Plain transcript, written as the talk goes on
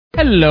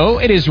Hello,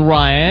 it is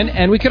Ryan,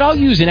 and we could all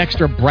use an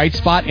extra bright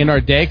spot in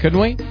our day, couldn't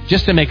we?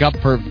 Just to make up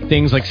for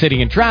things like sitting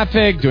in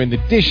traffic, doing the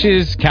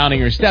dishes, counting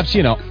your steps,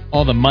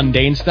 all the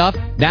mundane stuff.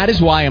 That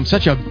is why I'm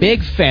such a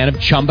big fan of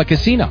Chumba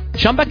Casino.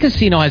 Chumba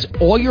Casino has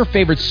all your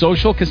favorite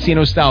social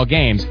casino-style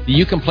games that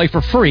you can play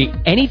for free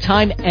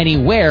anytime,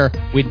 anywhere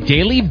with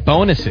daily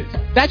bonuses.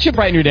 That should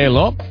brighten your day a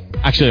little.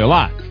 Actually, a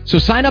lot. So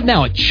sign up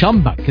now at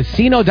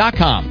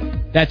ChumbaCasino.com.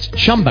 That's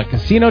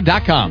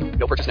ChumbaCasino.com.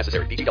 No purchase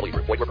necessary. VGW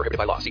Group. Void where prohibited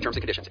by law. See terms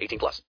and conditions. 18+.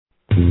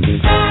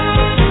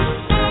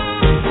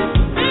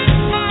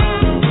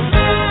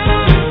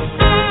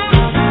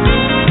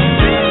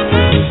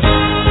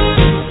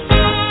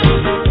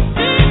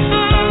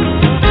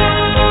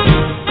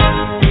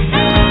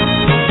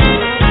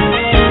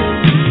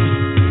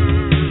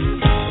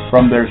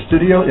 From their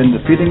studio in the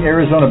Feeding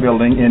Arizona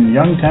building in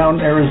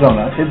Youngtown,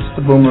 Arizona, it's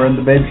the Boomer and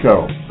the Babe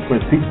Show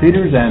with Pete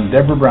Peters and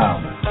Deborah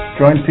Brown.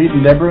 Join Pete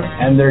and Deborah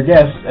and their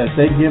guests as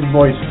they give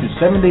voice to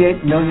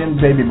 78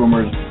 million baby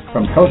boomers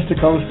from coast to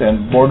coast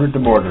and border to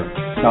border.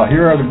 Now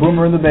here are the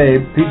Boomer and the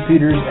Babe, Pete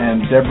Peters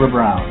and Deborah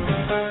Brown.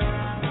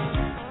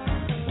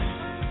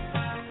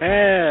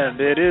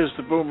 And it is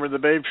the Boomer and the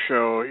Babe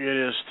Show.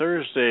 It is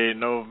Thursday,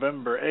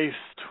 November 8th,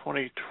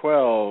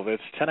 2012.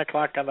 It's 10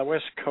 o'clock on the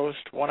West Coast,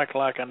 1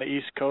 o'clock on the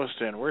East Coast,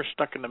 and we're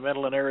stuck in the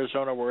middle in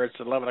Arizona where it's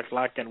 11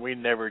 o'clock and we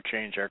never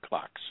change our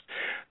clocks.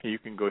 You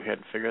can go ahead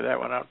and figure that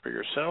one out for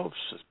yourselves.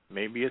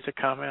 Maybe it's a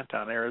comment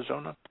on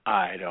Arizona.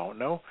 I don't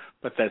know.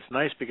 But that's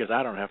nice because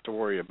I don't have to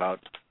worry about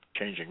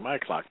changing my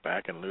clock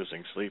back and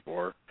losing sleep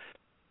or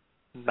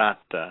not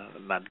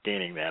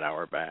gaining that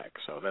hour back.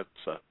 So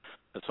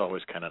that's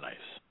always kind of nice.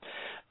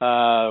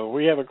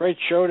 We have a great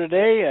show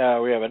today.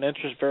 We have an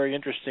very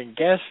interesting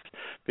guest.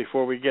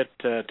 Before we get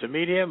to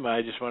meet him,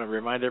 I just want to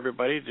remind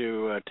everybody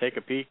to take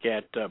a peek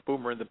at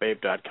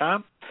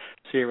boomerandthebabe.com,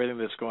 see everything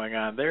that's going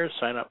on there.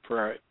 Sign up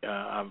for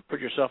put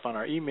yourself on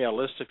our email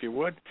list if you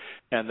would,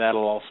 and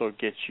that'll also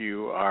get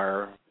you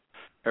our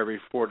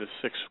every 4 to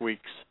 6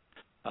 weeks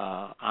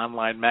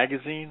online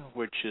magazine,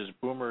 which is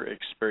Boomer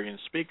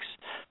Experience Speaks.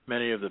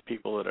 Many of the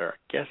people that are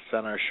guests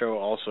on our show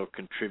also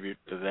contribute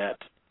to that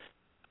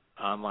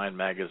online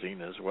magazine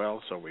as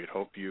well, so we'd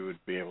hope you would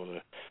be able to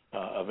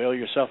avail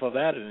yourself of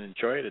that and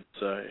enjoy it.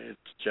 It's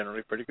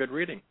generally pretty good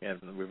reading,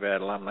 and we've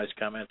had a lot of nice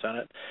comments on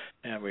it,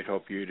 and we'd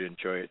hope you'd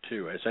enjoy it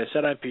too. As I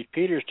said, I'm Pete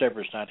Peters.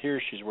 Deborah's not here.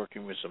 She's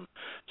working with some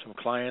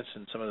clients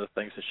and some of the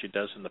things that she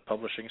does in the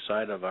publishing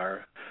side of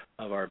our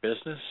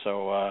business.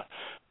 So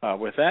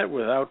with that,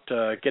 without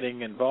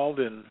getting involved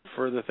in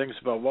further things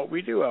about what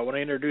we do, I want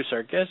to introduce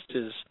our guest.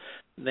 His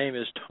name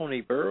is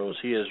TonyBurroughs.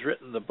 He has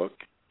written the book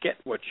Get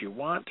What You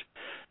Want,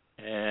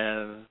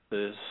 and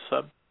the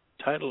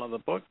subtitle of the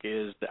book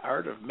is The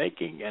Art of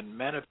Making and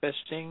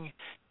Manifesting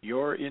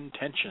Your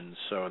Intentions.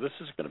 So this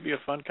is going to be a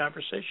fun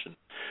conversation.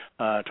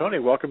 Tony,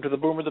 welcome to the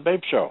Boomer the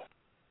Babe Show.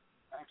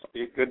 Thanks.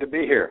 Good to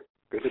be here.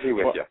 Good to be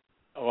with you.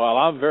 Well,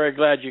 I'm very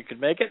glad you could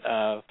make it.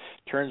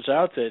 Turns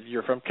out that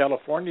you're from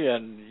California,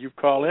 and you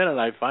call in, and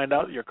I find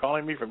out you're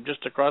calling me from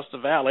just across the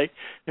valley,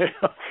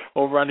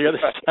 over on the other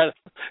side.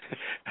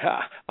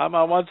 I'm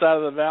on one side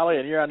of the valley,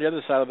 and you're on the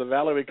other side of the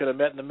valley. We could have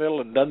met in the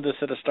middle and done this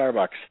at a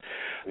Starbucks.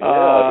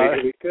 Yeah,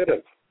 we could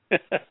have.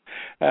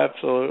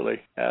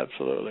 Absolutely. At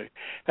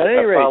any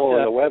rate,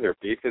 following the weather,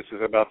 Pete. This is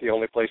about the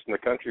only place in the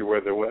country where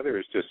the weather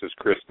is just as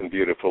crisp and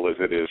beautiful as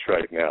it is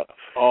right now.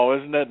 Oh,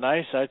 isn't it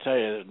nice? I tell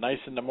you, nice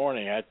in the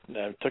morning. I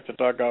took the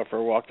dog out for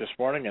a walk this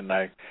morning, and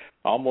I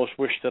almost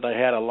wished that I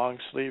had a long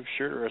sleeve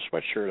shirt or a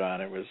sweatshirt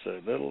on. It was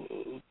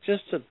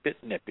just a bit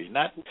nippy.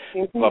 Not,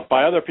 but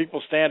by other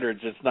people's standards,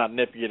 it's not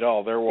nippy at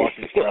all. They're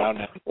walking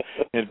around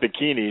in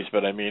bikinis,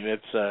 but I mean,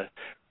 it's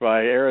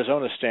by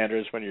Arizona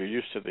standards when you're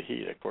used to the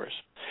heat, of course.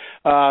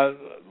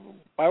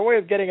 By way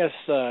of getting us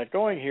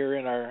going here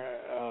in our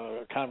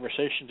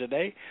conversation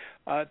today,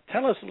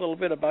 tell us a little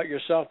bit about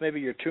yourself, maybe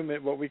your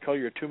 2-minute, what we call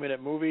your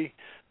 2-minute movie.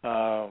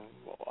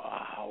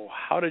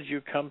 How did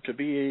you come to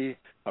be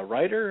a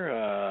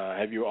writer?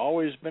 Have you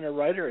always been a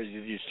writer? Or did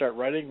you start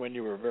writing when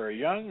you were very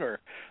young, or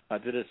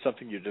did it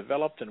something you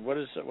developed? And what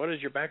is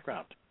your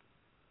background?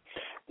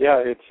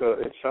 Yeah,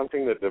 it's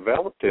something that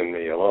developed in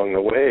me along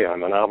the way.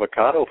 I'm an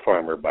avocado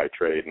farmer by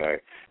trade, and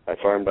I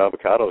farmed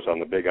avocados on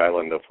the Big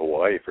Island of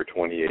Hawaii for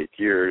 28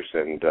 years,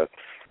 and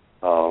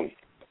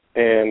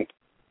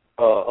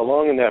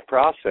along in that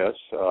process,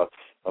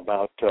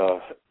 about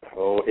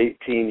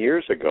 18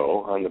 years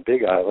ago, on the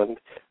Big Island,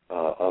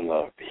 on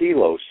the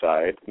Hilo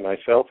side,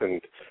 myself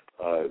and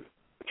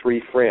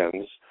 3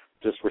 friends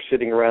just were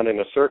sitting around in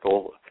a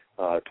circle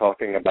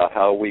talking about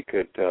how we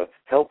could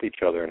help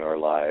each other in our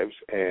lives,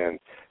 and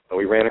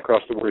we ran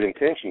across the word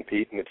intention,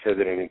 Pete, and it said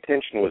that an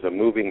intention was a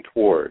moving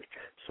toward.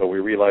 So we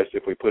realized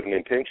if we put an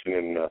intention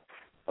in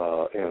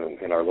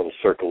our little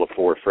circle of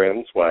 4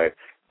 friends, why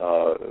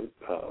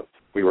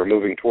we were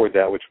moving toward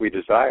that which we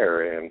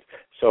desire. And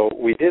so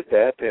we did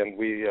that, and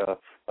we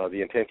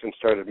the intention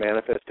started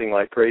manifesting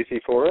like crazy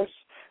for us.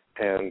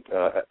 And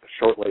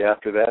shortly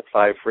after that,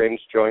 5 friends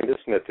joined us.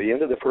 And at the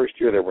end of the first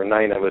year, there were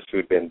 9 of us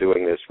who'd been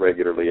doing this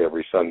regularly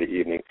every Sunday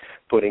evening,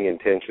 putting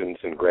intentions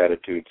and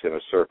gratitudes in a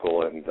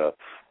circle and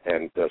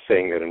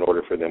saying that in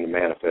order for them to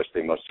manifest,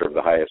 they must serve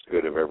the highest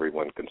good of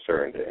everyone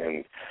concerned.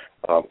 And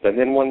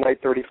then one night,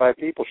 35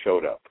 people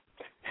showed up.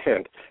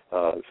 And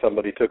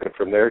somebody took it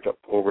from there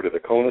over to the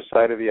Kona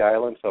side of the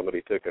island.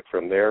 Somebody took it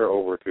from there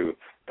over to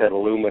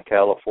Petaluma,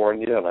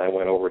 California, and I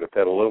went over to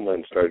Petaluma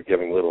and started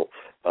giving little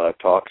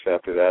talks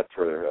after that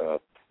for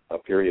a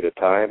period of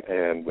time.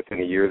 And within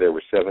a year, there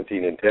were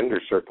 17 intender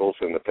circles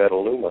in the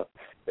Petaluma,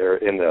 there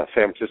in the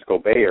San Francisco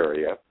Bay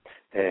Area,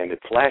 and it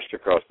flashed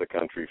across the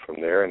country from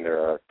there. And there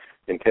are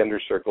intender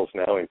circles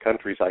now in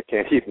countries I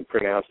can't even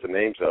pronounce the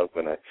names of,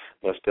 and I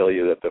must tell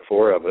you that the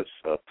 4 of us,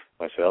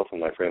 myself and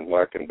my friends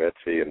Mark and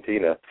Betsy and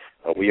Tina,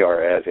 we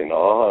are as in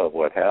awe of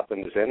what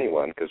happened as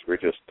anyone, because we're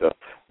just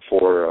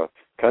 4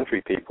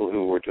 country people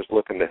who were just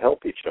looking to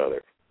help each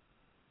other.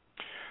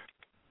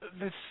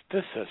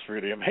 This is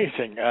really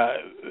amazing.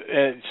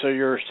 So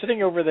you're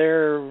sitting over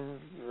there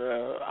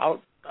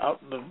out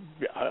in the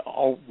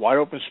all wide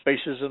open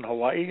spaces in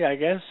Hawaii, I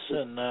guess,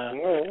 and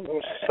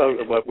so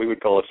what we would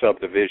call a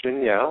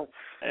subdivision, yeah.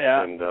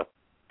 And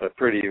but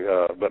pretty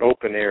but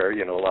open air,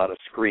 a lot of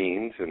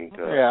screens and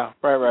yeah,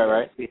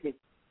 right.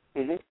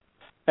 Mm-hmm.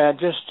 And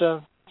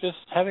just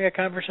having a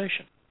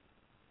conversation.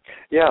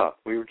 Yeah,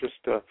 we were just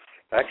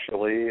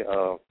actually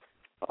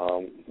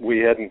we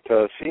hadn't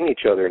seen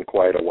each other in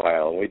quite a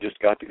while, and we just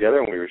got together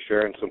and we were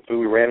sharing some food.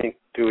 We ran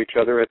into each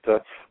other at the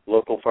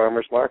local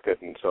farmers market,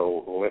 and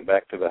so we went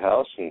back to the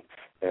house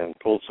and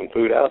pulled some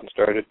food out and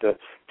started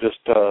just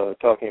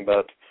talking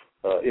about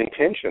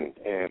intention,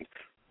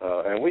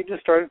 and we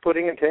just started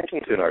putting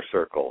intentions in our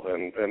circle,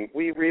 and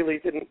we really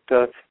didn't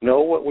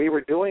know what we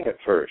were doing at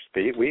first,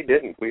 Pete. We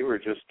didn't. We were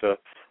just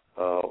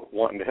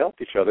wanting to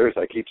help each other, as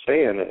I keep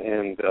saying,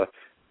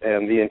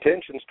 and the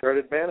intention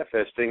started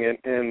manifesting,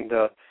 and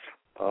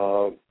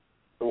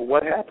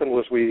what happened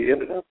was we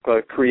ended up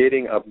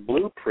creating a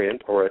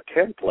blueprint or a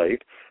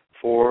template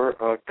for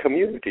a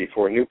community,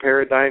 for a new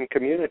paradigm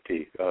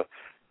community.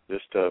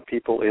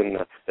 People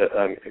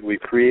we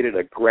created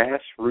a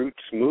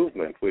grassroots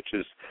movement, which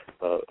is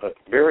a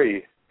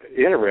very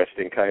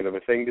interesting kind of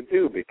a thing to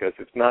do, because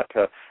it's not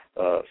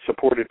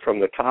supported from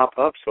the top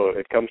up, so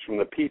it comes from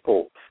the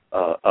people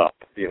up,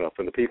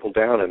 from the people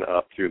down and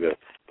up through the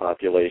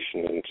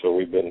population. And so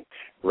we've been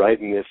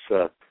riding this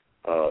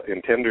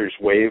intenders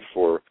wave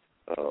for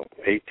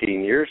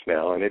 18 years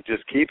now, and it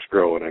just keeps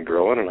growing and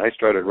growing. And I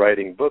started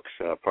writing books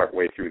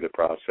partway through the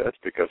process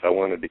because I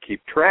wanted to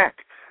keep track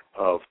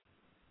of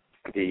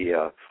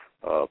the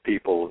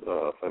people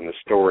and the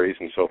stories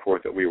and so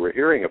forth that we were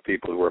hearing of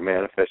people who were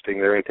manifesting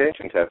their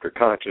intentions after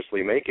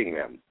consciously making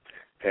them.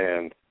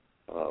 And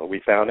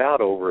we found out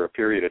over a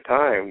period of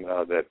time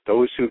that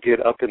those who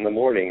get up in the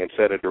morning and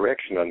set a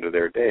direction under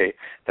their day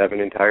have an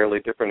entirely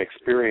different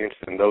experience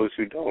than those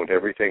who don't.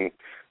 Everything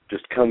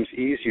just comes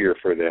easier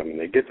for them, and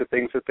they get the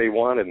things that they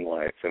want in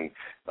life. And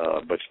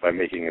but by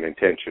making an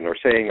intention or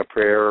saying a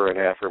prayer or an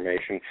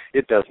affirmation,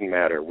 it doesn't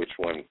matter which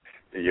one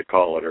you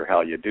call it or how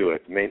you do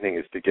it. The main thing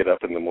is to get up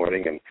in the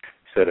morning and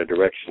set a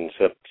direction,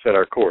 set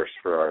our course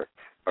for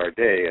our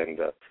day. And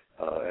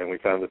we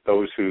found that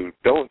those who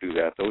don't do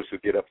that, those who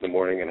get up in the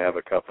morning and have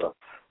a cup of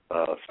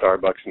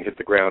Starbucks and hit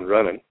the ground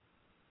running,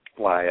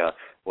 why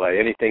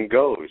anything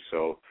goes.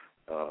 So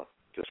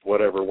just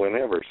whatever,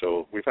 whenever.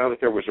 So we found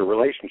that there was a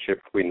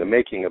relationship between the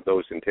making of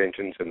those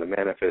intentions and the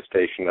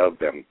manifestation of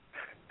them.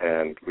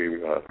 And we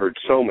heard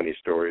so many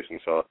stories and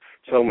saw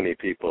so many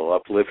people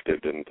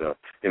uplifted and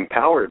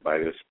empowered by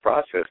this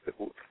process that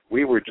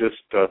we were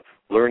just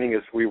learning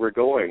as we were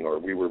going, or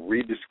we were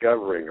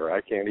rediscovering, or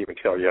I can't even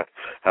tell you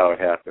how it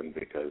happened,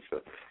 because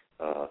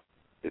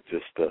it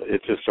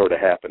just sort of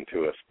happened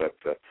to us. But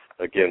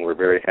again, we're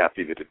very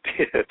happy that it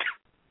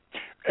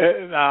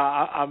did.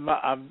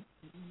 I'm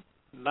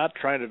not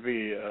trying to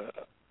be a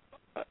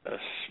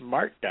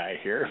smart guy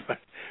here,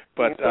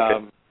 but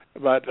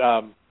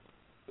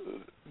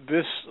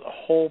this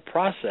whole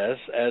process,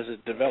 as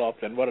it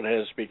developed and what it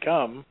has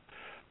become,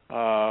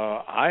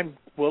 I'm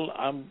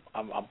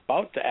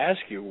about to ask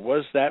you: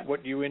 was that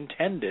what you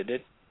intended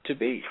it to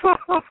be?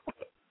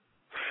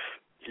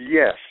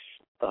 Yes,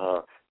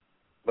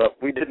 but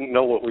we didn't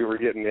know what we were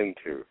getting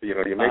into. You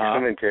make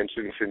some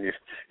intentions, and you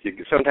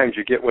sometimes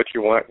you get what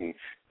you want,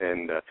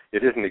 and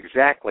it isn't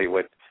exactly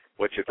what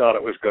you thought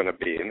it was going to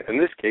be. In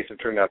this case, it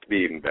turned out to be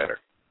even better.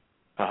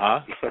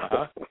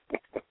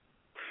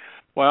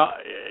 Well,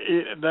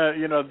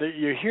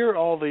 you hear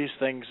all these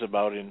things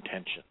about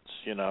intentions.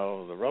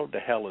 The road to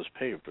hell is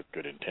paved with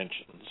good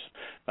intentions.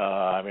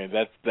 I mean,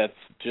 that's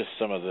just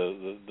some of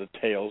the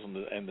tales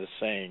and the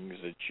sayings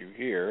that you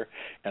hear.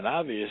 And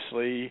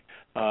obviously,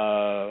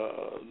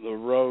 the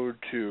road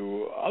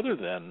to other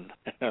than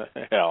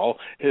hell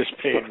is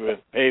paved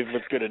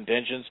with good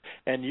intentions.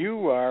 And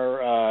you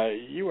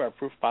are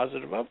proof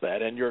positive of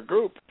that, and your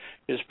group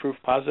is proof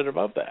positive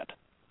of that.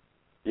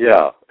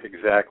 Yeah,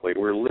 exactly.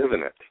 We're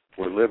living it.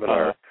 We're living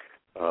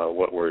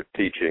what we're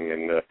teaching,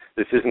 and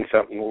this isn't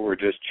something where we're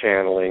just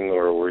channeling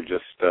or we're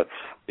just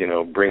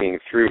bringing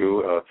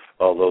through.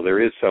 Although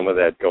there is some of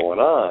that going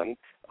on,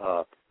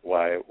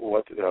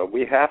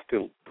 we have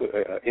to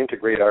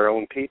integrate our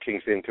own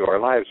teachings into our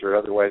lives, or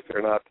otherwise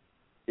they're not.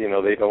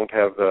 They don't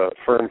have the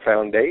firm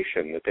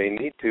foundation that they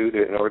need to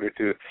in order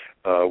to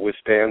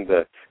withstand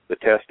the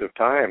test of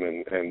time.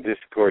 And this,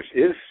 of course,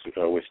 is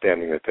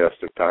withstanding the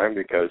test of time,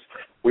 because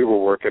we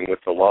were working with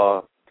the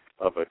law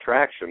of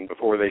attraction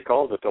before they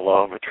called it the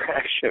law of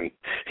attraction.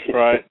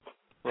 Right.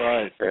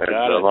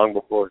 And long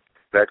before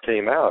that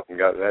came out and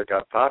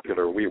got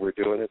popular, we were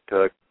doing it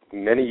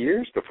many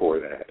years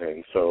before that.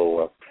 And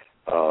so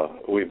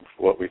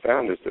what we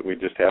found is that we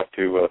just have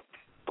to,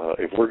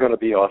 if we're going to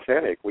be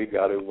authentic, we've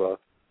got to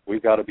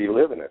be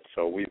living it.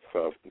 So we've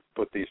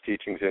put these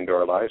teachings into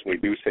our lives. We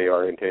do say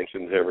our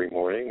intentions every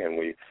morning, and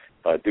we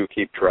do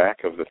keep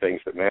track of the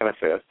things that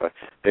manifest.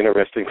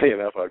 Interestingly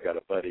enough, I've got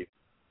a buddy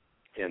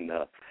in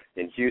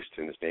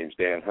Houston. His name's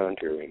Dan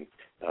Hunter, and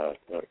a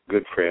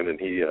good friend, and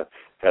he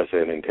has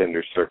an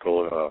intender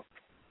circle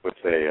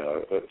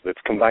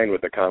that's combined with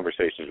the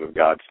Conversations with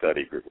God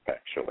study group,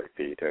 actually,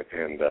 Pete.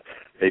 And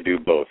they do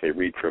both. They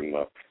read from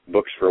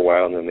books for a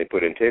while, and then they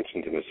put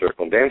intentions in the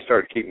circle. And Dan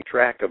started keeping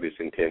track of his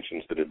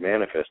intentions that had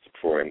manifested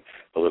for him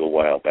a little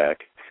while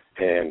back,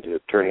 and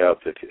it turned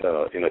out that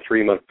in a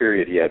 3-month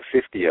period, he had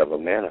 50 of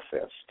them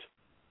manifest.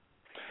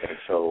 And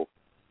so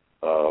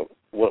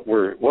what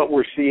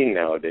we're seeing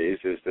nowadays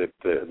is that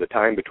the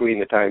time between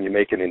the time you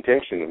make an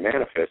intention and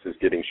manifest is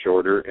getting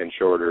shorter and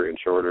shorter and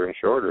shorter and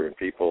shorter, and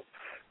people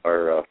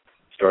are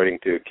starting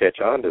to catch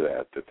on to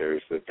that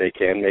they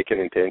can make an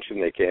intention,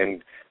 they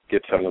can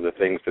get some of the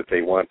things that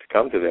they want to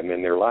come to them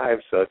in their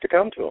lives to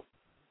come to them.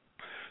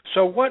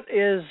 So what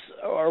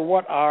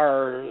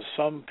are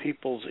some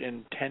people's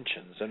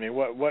intentions? I mean,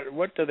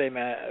 what do they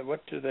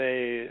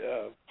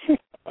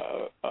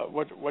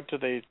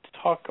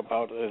talk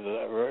about?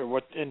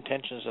 What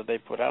intentions do they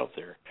put out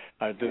there?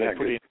 Do they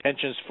put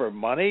intentions for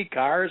money,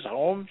 cars,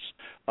 homes,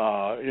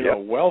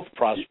 wealth,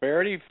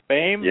 prosperity,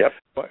 fame? Yep.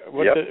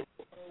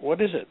 What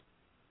is it?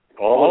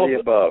 All of the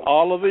above.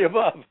 All of the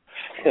above.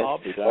 All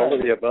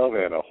of the above,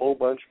 and a whole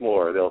bunch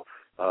more.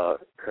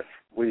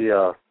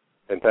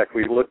 In fact,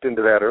 we looked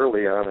into that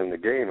early on in the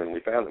game, and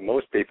we found that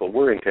most people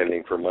were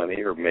intending for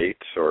money or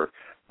mates or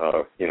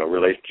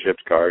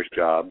relationships, cars,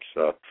 jobs,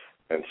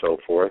 and so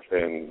forth.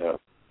 And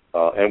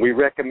we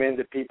recommend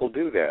that people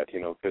do that,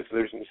 because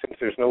since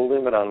there's no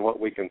limit on what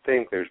we can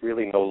think, there's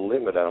really no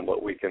limit on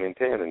what we can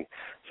intend. And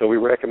so we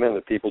recommend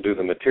that people do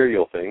the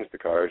material things, the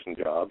cars and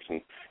jobs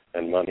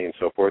and money and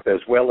so forth,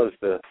 as well as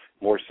the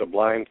more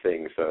sublime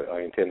things.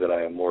 I intend that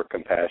I am more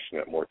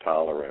compassionate, more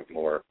tolerant,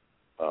 more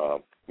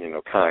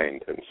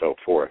kind and so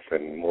forth,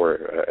 and more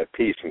at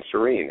peace and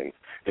serene. And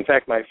in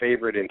fact, my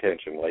favorite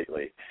intention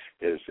lately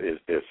is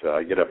this.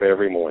 I get up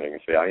every morning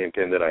and say, I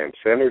intend that I am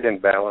centered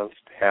and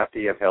balanced,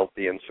 happy and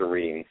healthy and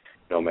serene,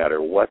 no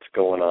matter what's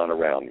going on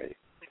around me.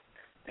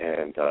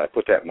 And I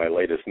put that in my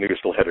latest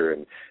newsletter,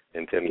 in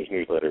Tim's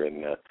newsletter,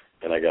 and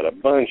I got a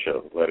bunch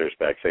of letters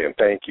back saying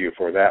thank you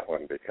for that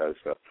one, because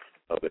of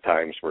the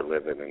times we're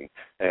living,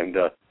 and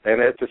at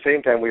the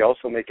same time, we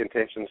also make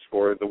intentions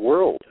for the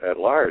world at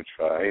large.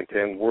 I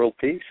intend world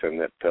peace, and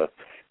that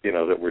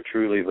that we're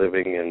truly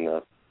living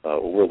in a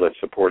world that's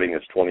supporting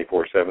us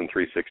 24/7,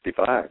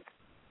 365.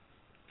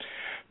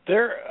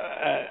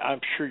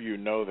 I'm sure you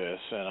know this,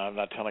 and I'm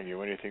not telling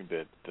you anything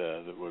that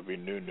would be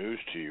new news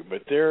to you,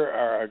 but there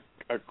are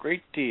a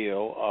great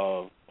deal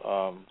of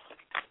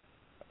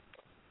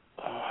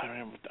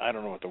I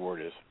don't know what the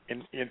word is.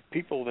 In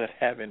people that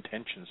have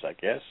intentions, I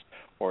guess,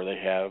 or they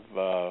have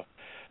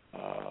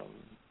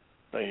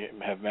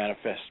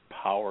manifest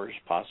powers,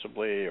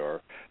 possibly,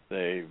 or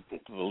they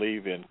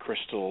believe in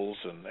crystals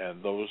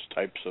and those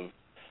types of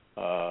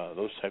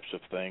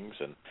things,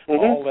 and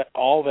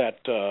all that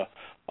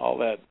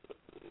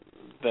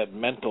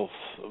mental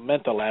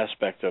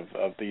aspect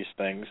of these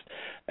things.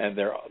 And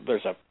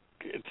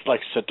it's like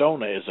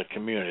Sedona is a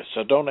community.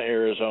 Sedona,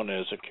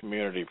 Arizona is a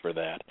community for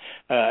that.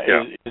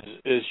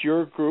 Is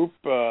your group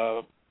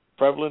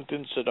prevalent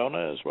in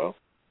Sedona as well?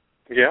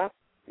 Yeah,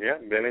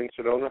 been in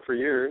Sedona for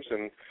years,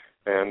 and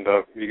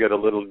you get a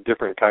little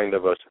different kind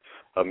of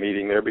a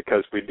meeting there,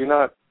 because we do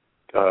not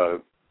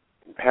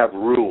have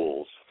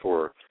rules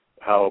for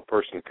how a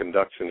person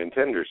conducts an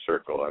intender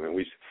circle. I mean,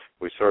 we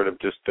sort of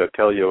just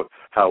tell you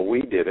how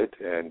we did it,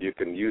 and you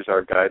can use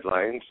our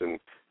guidelines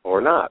or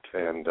not.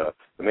 And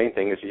the main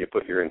thing is you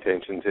put your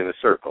intentions in a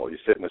circle. You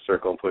sit in a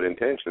circle and put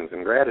intentions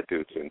and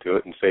gratitudes into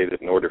it, and say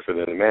that in order for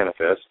them to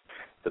manifest,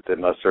 that they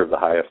must serve the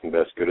highest and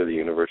best good of the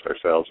universe,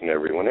 ourselves, and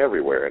everyone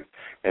everywhere.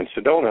 And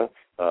Sedona,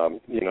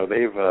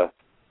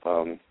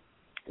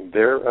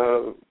 they're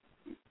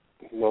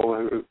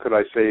could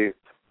I say,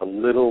 a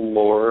little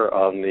more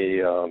on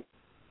the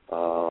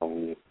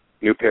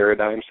New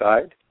Paradigm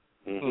side.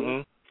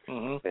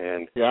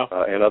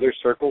 and other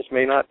circles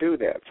may not do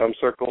that. Some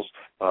circles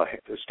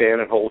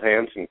stand and hold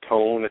hands and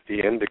tone at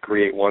the end to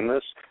create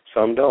oneness.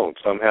 Some don't.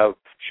 Some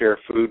share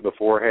food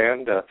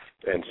beforehand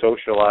and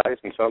socialize,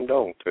 and some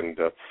don't. And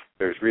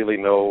there's really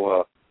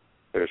no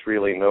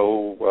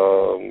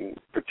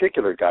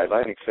particular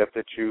guideline except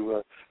that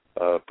you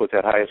put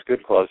that highest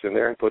good clause in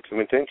there and put some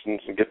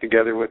intentions and get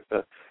together with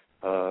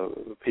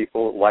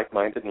people,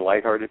 like-minded and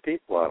lighthearted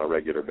people on a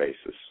regular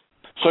basis.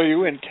 So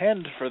you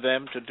intend for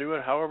them to do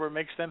it however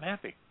makes them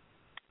happy.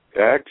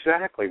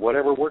 Exactly,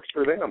 whatever works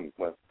for them.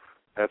 Well,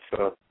 that's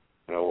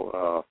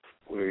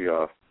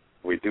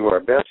we do our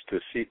best to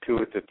see to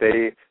it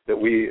that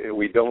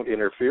we don't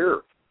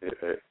interfere.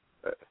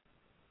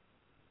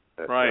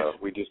 Right.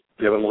 We just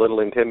give them a little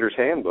Intender's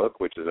Handbook,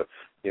 which is a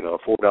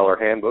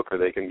 $4 handbook, or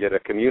they can get a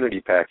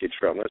community package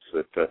from us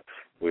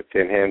with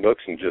 10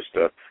 handbooks and just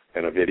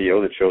and a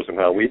video that shows them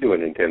how we do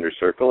an Intender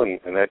Circle,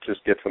 and that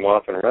just gets them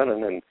off and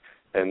running,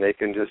 and they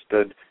can just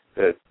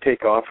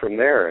take off from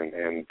there.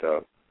 And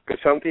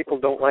because some people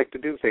don't like to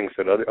do things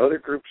that other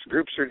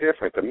groups are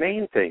different. The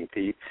main thing,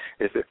 Pete,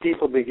 is that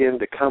people begin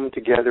to come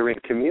together in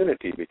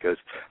community, because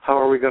how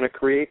are we going to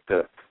create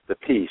the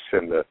peace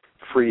and the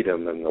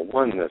freedom and the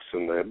oneness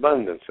and the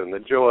abundance and the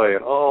joy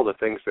and all the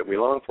things that we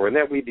long for and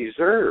that we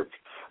deserve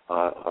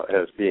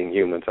as being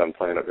humans on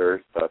planet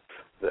Earth,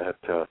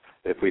 that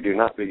if we do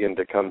not begin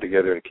to come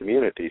together in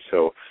community.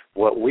 So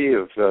what we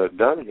have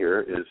done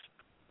here is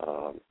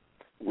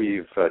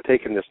we've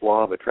taken this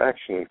law of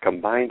attraction and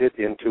combined it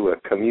into a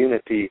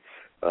community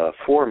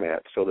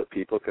format so that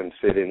people can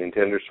sit in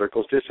Intender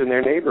circles just in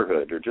their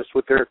neighborhood or just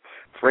with their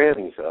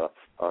friends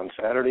on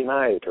Saturday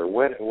night or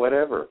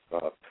whatever,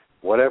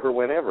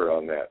 whenever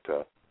on that.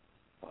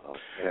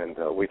 And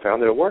we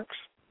found that it works.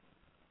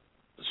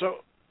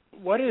 So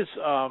what is...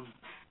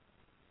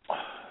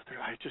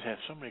 I just have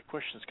so many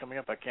questions coming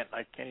up. I can't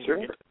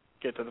even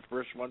get to the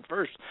first one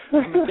first.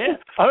 I'm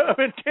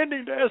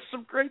intending to ask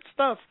some great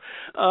stuff.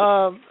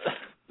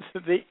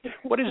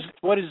 What is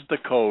the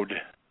code?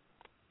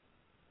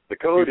 The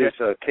code is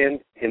 10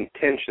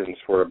 intentions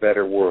for a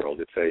better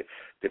world.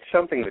 It's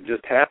something that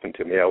just happened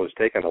to me. I was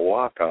taking a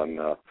walk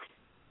on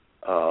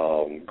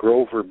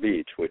Grover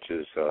Beach, which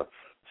is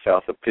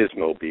south of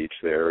Pismo Beach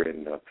there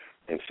in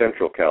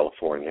Central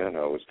California, and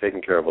I was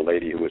taking care of a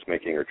lady who was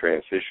making her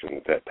transition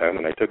at that time,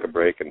 and I took a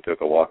break and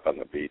took a walk on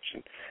the beach,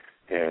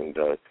 and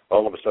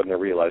all of a sudden I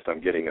realized I'm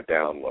getting a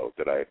download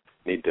that I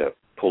need to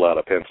pull out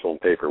a pencil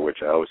and paper,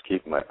 which I always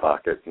keep in my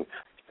pocket,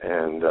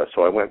 and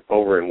so I went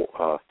over and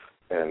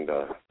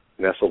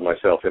nestled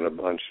myself in a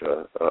bunch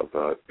of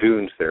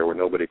dunes there where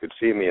nobody could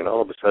see me, and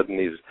all of a sudden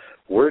these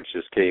words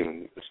just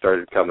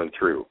started coming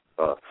through.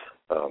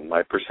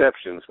 My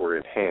perceptions were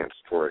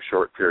enhanced for a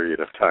short period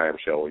of time,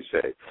 shall we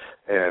say.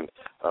 And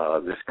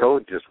this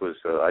code just was,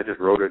 I just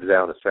wrote it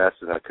down as fast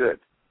as I could,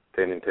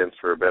 10 intents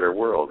for a better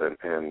world. And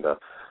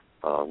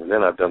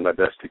then I've done my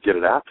best to get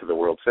it out to the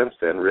world since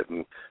then,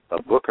 written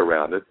a book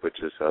around it,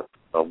 which is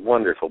a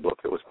wonderful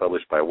book that was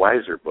published by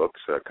Wiser Books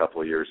a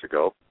couple of years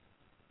ago,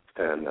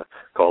 and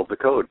called The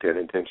Code, 10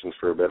 Intentions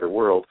for a Better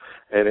World.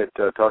 And it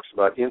talks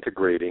about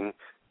integrating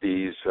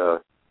these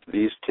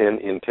 10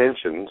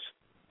 intentions,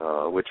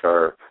 which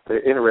are,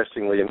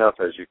 interestingly enough,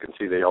 as you can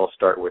see, they all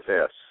start with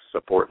S: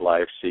 support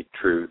life, seek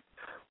truth,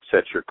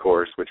 set your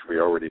course, which we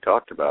already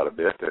talked about a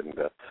bit, and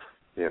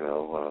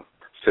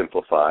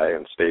simplify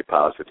and stay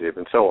positive,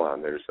 and so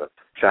on. There's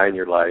shine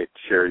your light,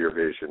 share your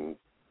vision,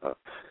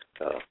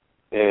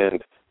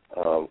 and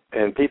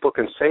people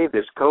can say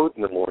this code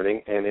in the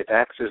morning, and it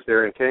acts as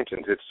their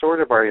intentions. It's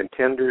sort of our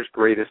intender's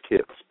greatest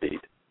hits,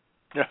 Pete.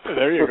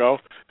 There you go.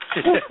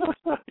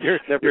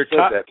 Never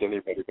said that to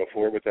anybody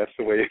before, but that's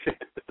the way it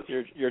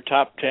is. Your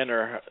top 10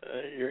 or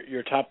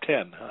your top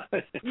 10.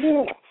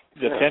 Yeah.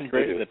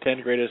 The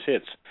 10 greatest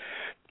hits.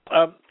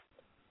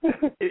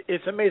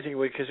 It's amazing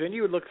because when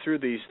you look through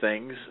these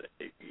things,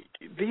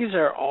 these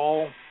are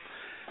all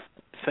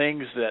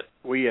things that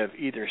we have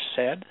either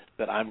said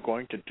that I'm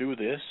going to do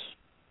this,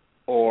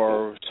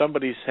 or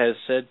somebody has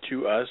said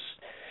to us,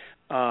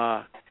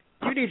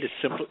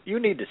 you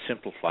need to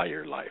simplify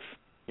your life.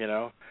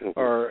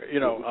 Or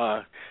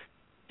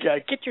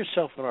get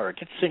yourself in order,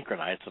 get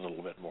synchronized a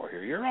little bit more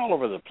here. You're all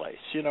over the place.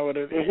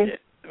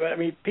 I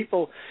mean,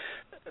 people.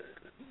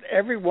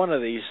 Every one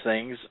of these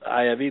things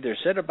I have either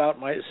said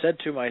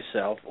to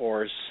myself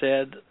or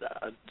said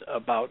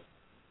about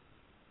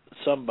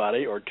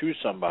somebody or to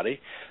somebody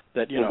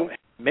that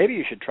maybe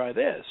you should try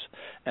this.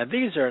 And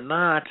these are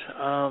not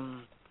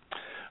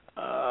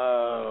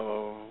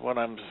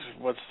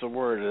what's the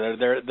word?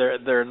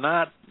 They're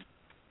not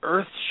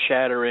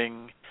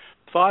earth-shattering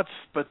thoughts,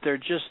 but they're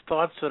just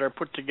thoughts that are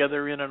put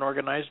together in an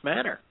organized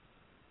manner.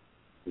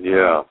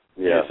 Yeah.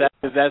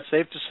 Is that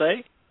safe to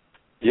say?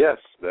 Yes,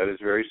 that is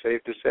very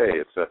safe to say.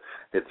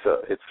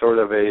 It's sort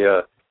of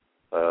a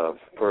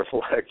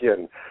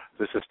again,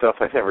 this is stuff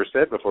I never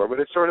said before, but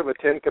it's sort of a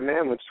 10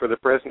 Commandments for the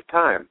present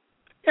time.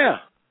 Yeah.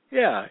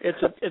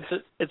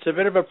 It's a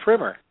bit of a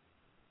primer.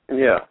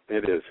 Yeah,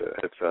 it is.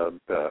 It's a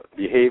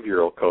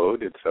behavioral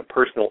code. It's a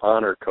personal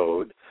honor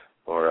code.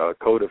 a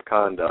code of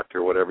conduct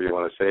or whatever you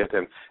want to say it,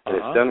 and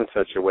it's done in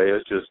such a way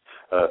as just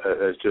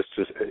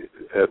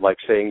like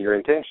saying your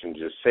intentions.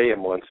 Just say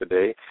them once a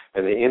day,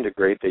 and they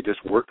integrate. They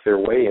just work their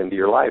way into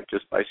your life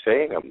just by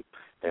saying them.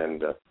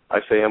 And I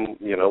say them,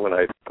 when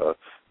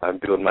I'm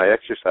doing my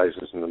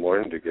exercises in the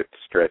morning to get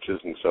stretches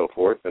and so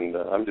forth, and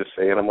I'm just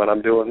saying them when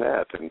I'm doing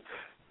that. And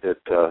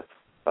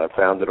I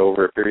found that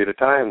over a period of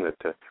time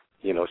that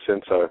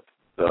since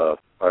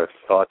our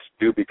thoughts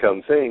do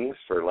become things,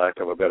 for lack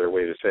of a better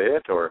way to say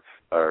it, or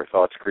our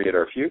thoughts create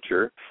our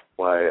future,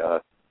 why,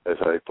 as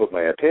I put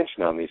my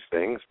attention on these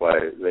things,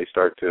 why they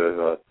start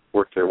to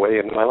work their way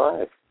into my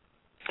life.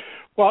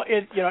 Well,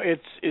 it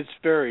is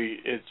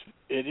very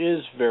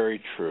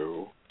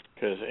true,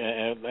 because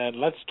and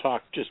let's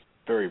talk just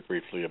very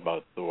briefly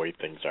about the way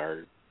things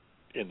are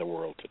in the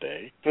world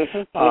today.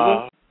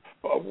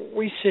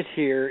 We sit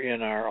here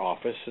in our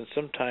office, and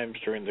sometimes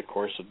during the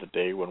course of the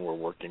day when we're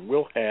working,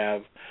 we'll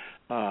have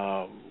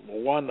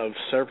one of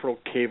several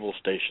cable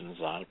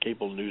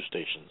news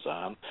stations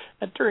on,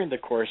 and during the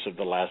course of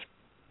the last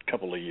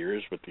couple of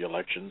years with the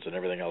elections and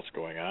everything else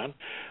going on,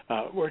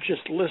 we're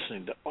just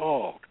listening to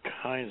all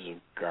kinds of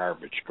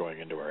garbage going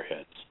into our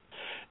heads.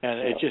 And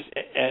it just,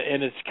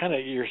 and it's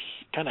you're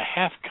kind of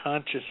half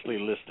consciously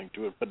listening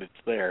to it, but it's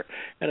there.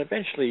 And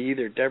eventually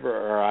either Deborah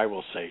or I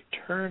will say,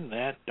 turn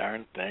that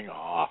darn thing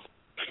off.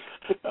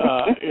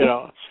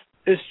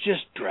 It's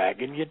just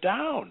dragging you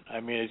down. I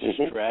mean, it's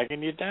just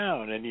dragging you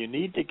down, and you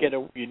need to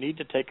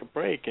take a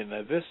break. And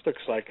this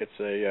looks like it's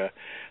a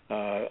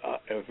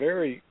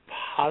very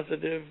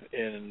positive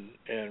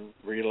and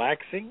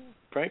relaxing,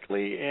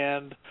 frankly,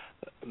 and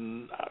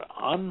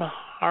not a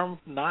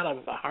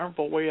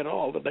harmful way at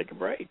all to take a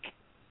break.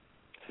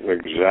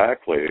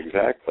 Exactly,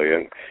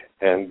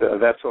 and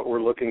that's what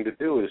we're looking to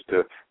do, is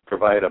to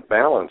provide a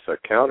balance, a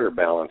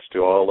counterbalance to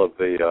all of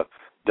the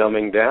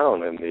dumbing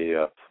down and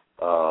the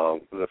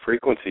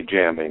frequency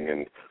jamming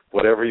and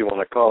whatever you want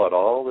to call it,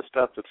 all the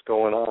stuff that's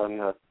going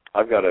on.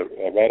 I've got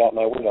right out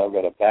my window, I've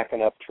got a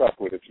backing up truck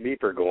with its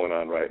beeper going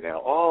on right now.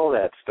 All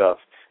that stuff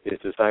is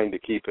designed to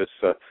keep us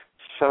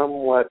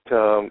somewhat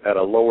at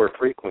a lower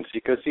frequency,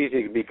 because it's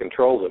easy to be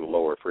controlled at a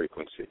lower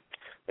frequency.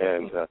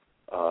 And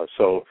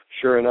so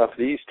sure enough,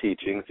 these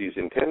teachings, these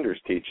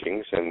intenders'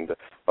 teachings,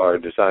 are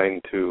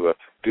designed to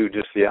do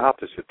just the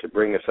opposite, to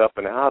bring us up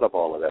and out of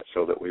all of that,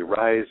 so that we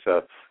rise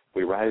up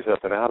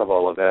and out of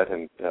all of that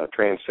and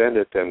transcend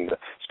it and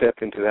step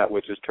into that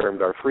which is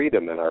termed our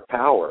freedom and our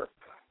power.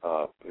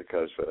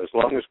 Because as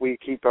long as we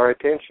keep our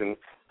attention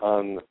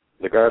on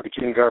the garbage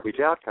in, garbage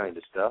out kind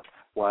of stuff,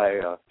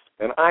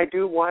 and I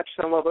do watch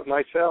some of it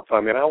myself.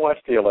 I mean, I watch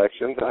the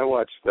elections, I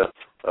watch the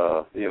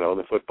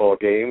football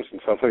games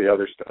and some of the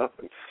other stuff.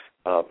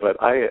 But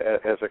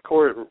as a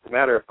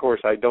matter of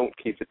course, I don't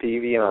keep the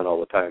TV on all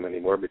the time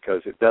anymore,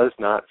 because it does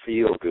not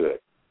feel good.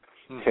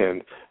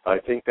 And I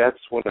think that's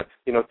when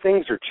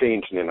things are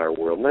changing in our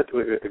world. And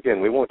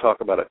again, we won't talk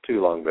about it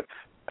too long, but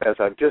as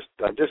I've just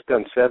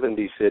done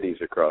 70 cities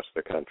across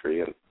the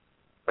country,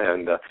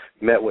 and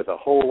met with a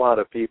whole lot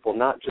of people,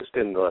 not just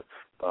in the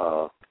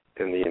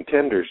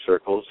intenders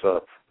circles,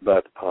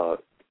 but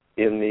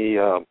in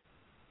the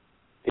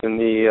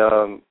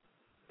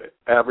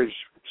average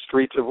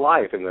streets of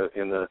life, in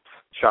the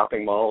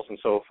shopping malls and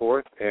so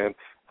forth. And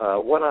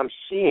what I'm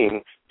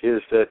seeing is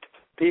that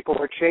people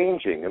are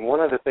changing, and one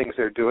of the things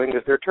they're doing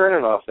is they're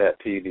turning off that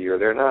TV, or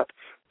they're not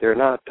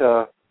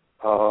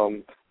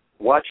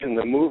watching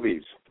the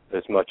movies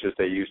as much as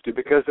they used to,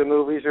 because the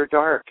movies are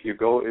dark. You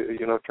go,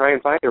 try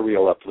and find a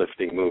real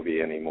uplifting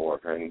movie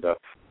anymore, and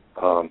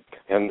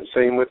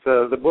same with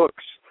the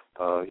books.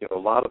 A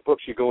lot of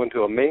books, you go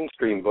into a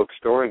mainstream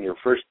bookstore, and your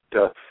first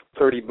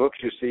 30 books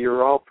you see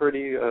are all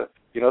pretty,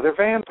 they're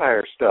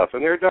vampire stuff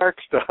and they're dark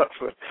stuff,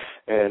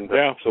 and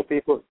so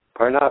people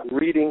are not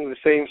reading the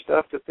same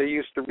stuff that they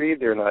used to read.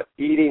 They're not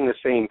eating the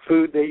same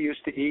food they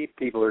used to eat.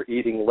 People are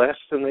eating less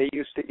than they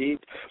used to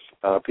eat.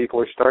 People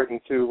are starting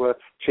to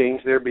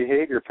change their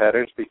behavior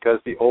patterns,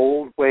 because the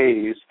old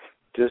ways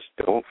just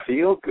don't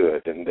feel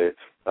good. And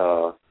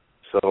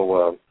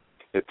we're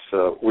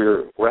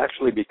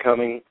actually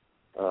becoming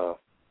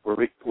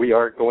we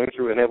are going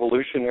through an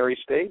evolutionary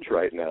stage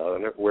right now,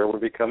 where we're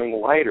becoming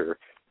lighter.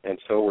 And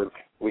so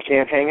we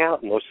can't hang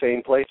out in those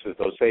same places,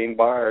 those same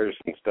bars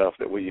and stuff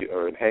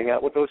or hang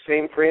out with those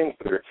same friends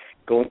that are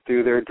going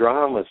through their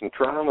dramas and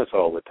traumas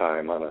all the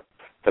time on a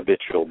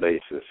habitual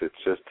basis.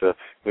 It's just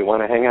we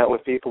want to hang out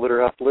with people that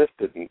are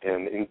uplifted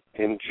and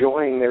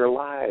enjoying their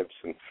lives.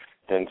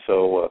 And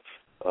so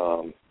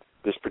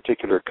this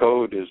particular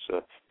code is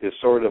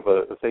sort of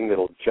a thing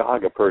that'll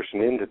jog a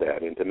person into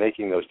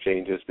making those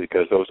changes,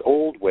 because those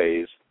old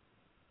ways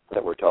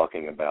that we're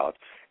talking about,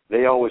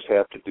 they always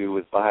have to do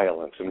with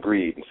violence and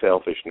greed and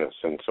selfishness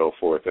and so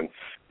forth. And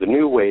the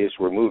new ways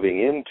we're moving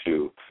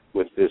into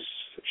with this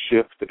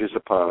shift that is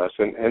upon us,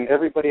 and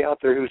everybody out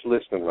there who's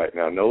listening right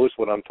now knows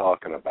what I'm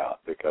talking about,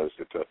 because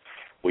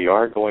we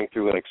are going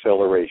through an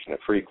acceleration, a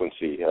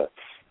frequency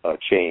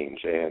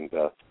change, and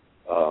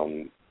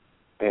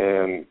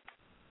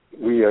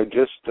we are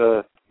just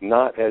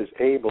not as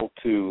able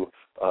to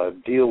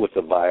deal with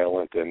the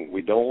violent, and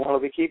we don't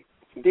want to keep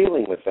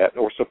dealing with that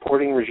or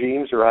supporting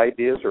regimes or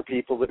ideas or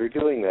people that are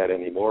doing that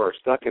anymore or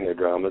stuck in their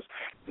dramas.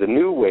 The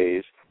new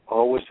ways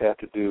always have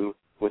to do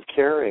with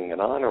caring and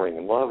honoring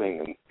and loving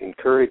and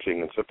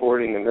encouraging and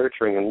supporting and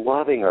nurturing and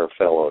loving our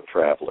fellow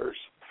travelers.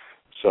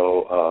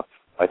 So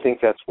I think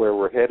that's where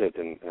we're headed,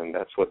 and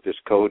that's what this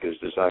code is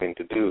designed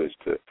to do, is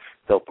to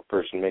help a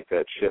person make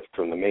that shift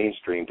from the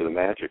mainstream to the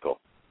magical.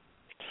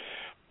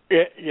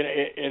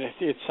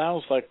 It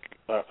sounds like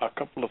a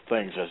couple of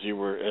things as you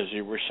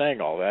were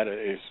saying all that.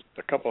 Is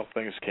a couple of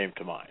things came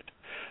to mind.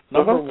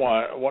 Number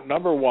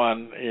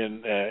one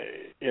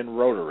in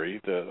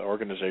Rotary, the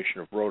organization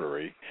of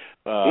Rotary,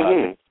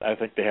 I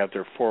think they have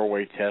their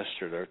 4-way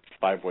test or their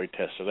 5-way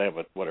test, or they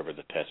have whatever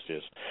the test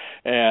is,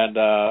 and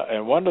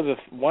one of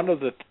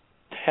the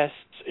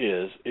tests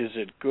is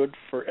it good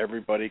for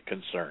everybody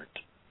concerned?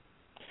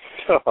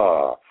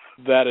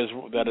 That is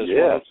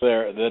yes.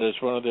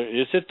 one of their.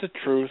 Is it the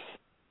truth?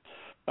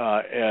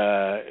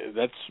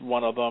 That's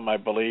one of them, I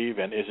believe.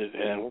 And is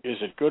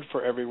it good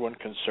for everyone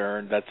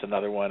concerned? That's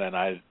another one.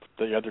 And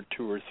the other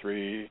 2 or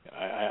 3,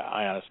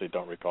 I honestly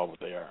don't recall what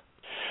they are.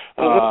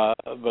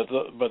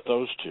 But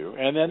those two.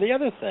 And then the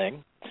other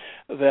thing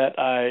that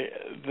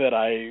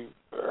I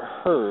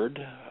heard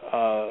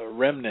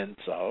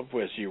remnants of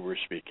as you were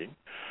speaking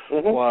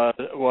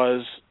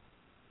was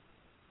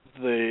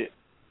the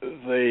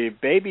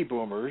baby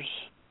boomers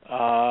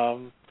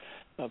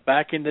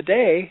back in the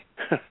day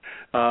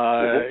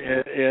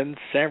in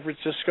San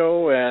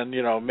Francisco, and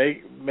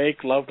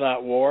make love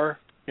not war,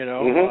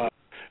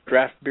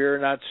 draft beer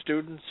not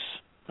students,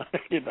 that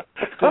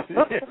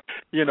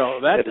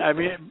I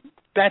mean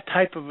that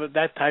type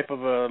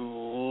of a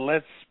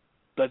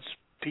let's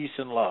peace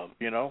and love,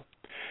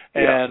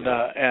 and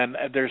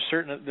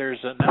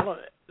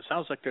it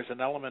sounds like there's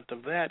an element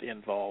of that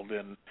involved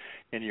in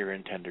your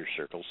intender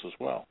circles as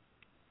well.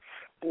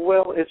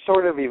 Well, it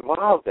sort of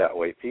evolved that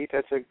way, Pete.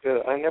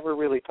 I never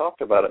really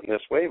talked about it in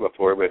this way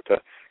before, but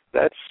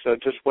that's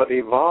just what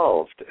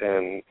evolved.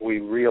 And we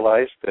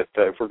realized that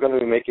if we're going to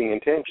be making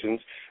intentions,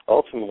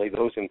 ultimately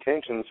those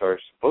intentions are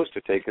supposed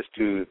to take us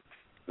to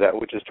that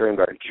which is termed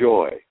our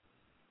joy.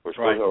 We're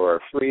supposed to, or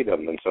our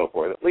freedom and so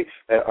forth. At least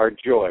our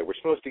joy. We're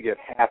supposed to get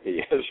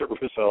happy as a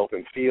result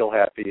and feel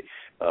happy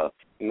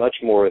much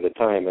more of the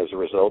time as a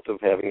result of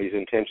having these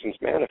intentions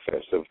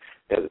manifest,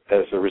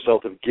 as a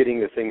result of getting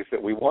the things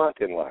that we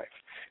want in life.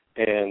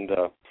 And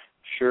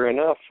sure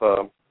enough,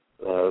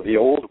 the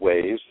old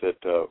ways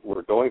that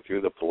we're going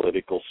through, the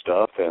political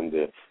stuff and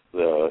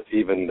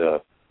even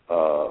the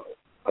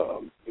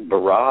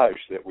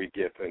barrage that we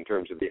get in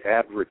terms of the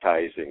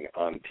advertising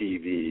on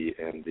TV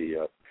and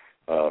the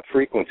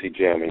frequency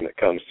jamming that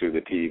comes through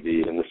the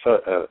TV and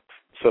the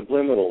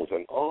subliminals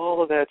and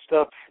all of that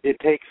stuff, it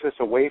takes us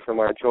away from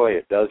our joy.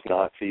 It does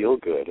not feel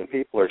good, and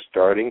people are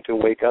starting to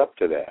wake up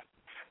to that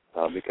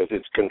because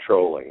it's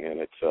controlling, and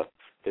it's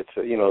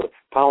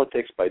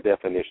politics by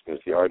definition is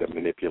the art of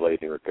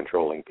manipulating or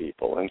controlling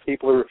people, and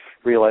people are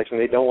realizing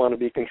they don't want to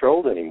be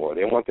controlled anymore.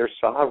 They want their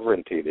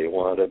sovereignty. They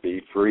want to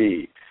be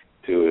free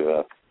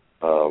to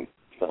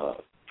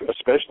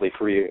especially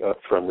free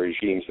from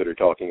regimes that are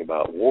talking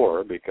about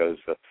war, because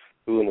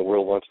who in the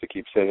world wants to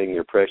keep sending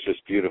their precious,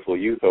 beautiful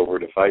youth over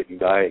to fight and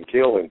die and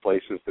kill in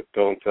places that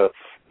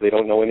they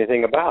don't know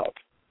anything about?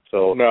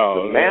 So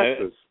the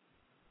masses,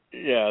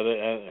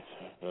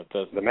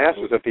 the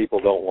masses of people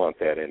don't want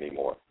that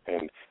anymore,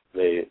 and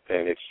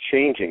it's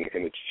changing,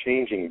 and it's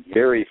changing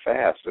very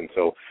fast. And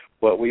so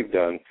what we've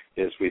done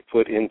is we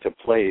put into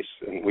place,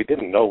 and we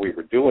didn't know we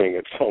were doing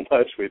it so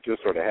much, it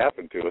just sort of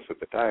happened to us at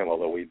the time,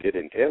 although we did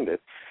intend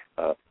it.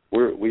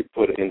 We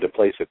put into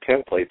place a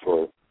template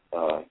for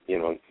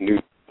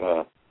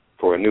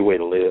for a new way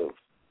to live.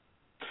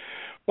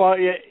 Well,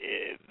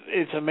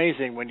 it's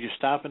amazing when you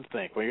stop and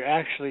think. When you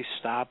actually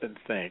stop and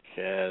think,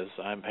 as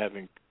I'm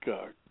having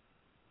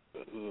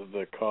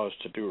the cause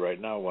to do right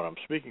now when I'm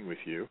speaking with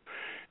you,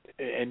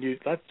 and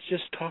let's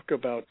just talk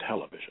about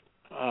television.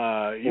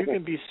 You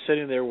can be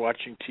sitting there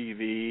watching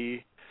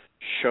TV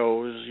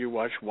shows. You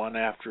watch one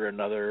after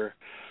another.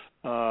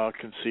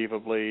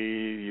 Conceivably,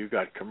 you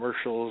got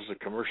commercials. The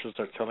commercials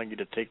are telling you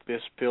to take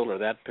this pill or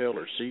that pill,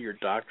 or see your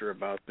doctor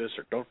about this,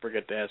 or don't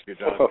forget to ask your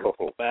doctor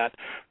about that.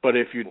 But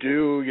if you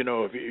do,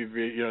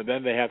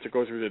 then they have to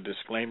go through the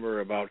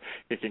disclaimer about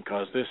it can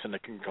cause this and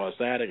it can cause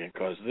that, it can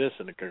cause this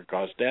and it can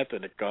cause death,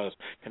 and it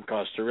can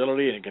cause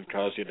sterility, and it can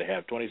cause you to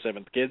have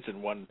 27 kids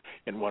in one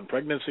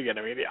pregnancy, and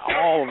I mean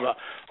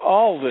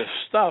all this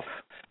stuff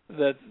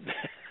that.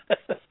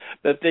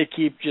 that they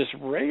keep just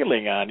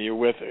railing on you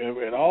with,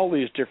 and all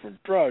these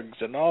different drugs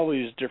and all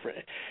these different.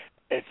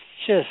 It's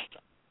just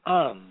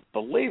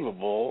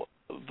unbelievable,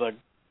 the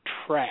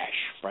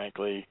trash,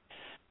 frankly,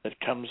 that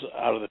comes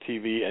out of the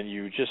TV, and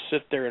you just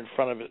sit there in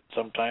front of it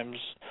sometimes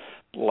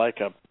like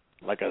a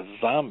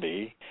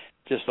zombie,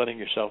 just letting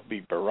yourself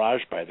be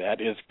barraged by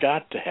that. It's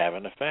got to have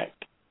an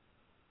effect.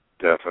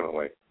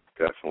 Definitely.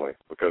 definitely,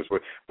 because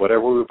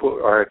whatever we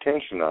put our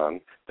attention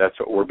on, that's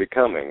what we're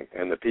becoming.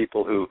 And the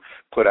people who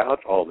put out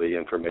all the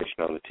information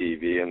on the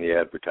TV and the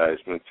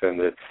advertisements and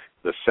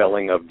the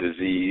selling of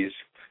disease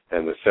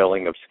and the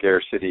selling of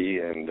scarcity,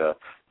 and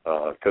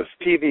because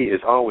TV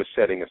is always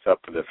setting us up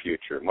for the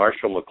future.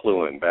 Marshall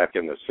McLuhan back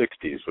in the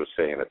 60s was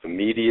saying that the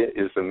media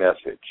is the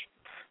message.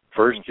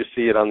 First you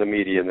see it on the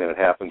media, and then it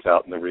happens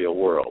out in the real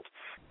world.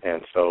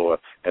 And so,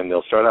 and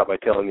they'll start out by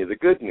telling you the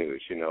good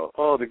news,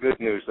 oh, the good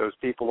news, those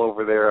people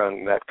over there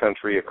in that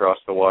country across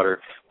the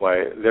water,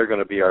 why, they're going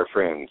to be our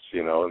friends,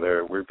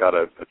 we've got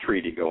a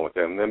treaty going with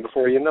them. And then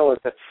before you know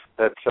it,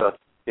 that's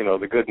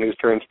the good news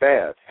turns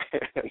bad.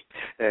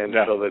 and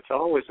yeah. So that's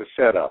always a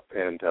setup.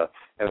 And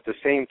at the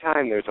same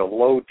time, there's a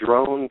low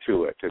drone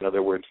to it. In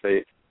other words,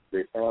 they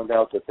found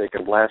out that they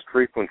can blast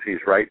frequencies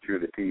right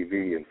through the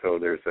TV, and so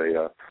there's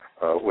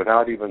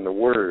without even the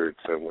words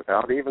and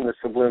without even the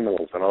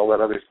subliminals and all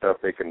that other stuff,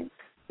 they can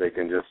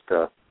just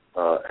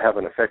have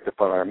an effect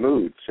upon our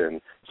moods.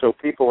 And so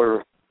people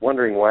are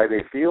wondering why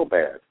they feel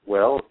bad.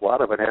 Well, a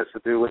lot of it has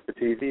to do with the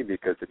TV,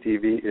 because the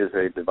TV is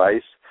a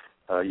device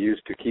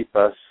used to keep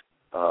us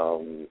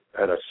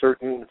at a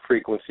certain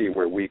frequency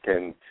where we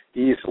can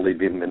easily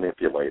be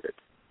manipulated.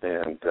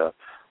 And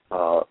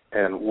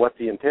what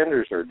the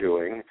intenders are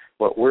doing,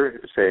 what we're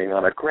saying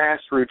on a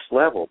grassroots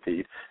level,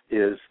 Pete,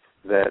 is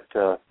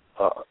that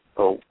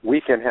we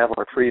can have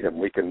our freedom.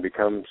 We can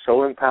become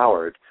so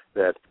empowered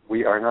that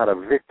we are not a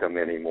victim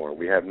anymore.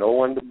 We have no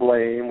one to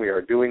blame. We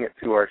are doing it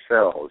to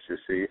ourselves. You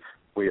see,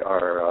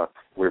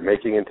 we're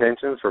making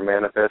intentions. We're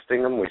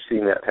manifesting them. We've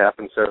seen that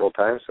happen several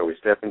times. So we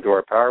step into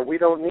our power. We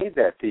don't need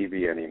that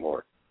TV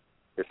anymore.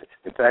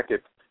 In fact,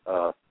 it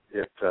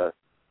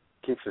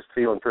keeps us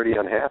feeling pretty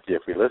unhappy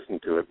if we listen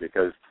to it,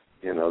 because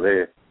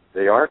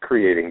they are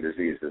creating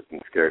diseases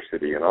and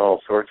scarcity and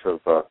all sorts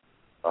of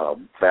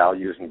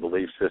values and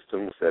belief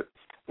systems that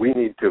we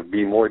need to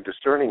be more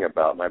discerning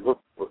about. My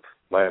book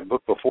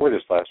before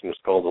this last one is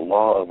called The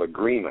Law of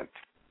Agreement,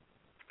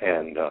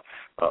 and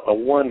a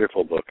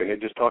wonderful book, and it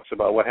just talks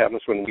about what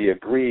happens when we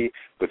agree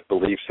with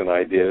beliefs and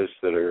ideas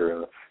that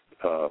are,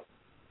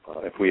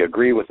 if we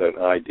agree with an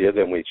idea,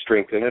 then we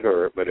strengthen it,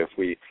 but if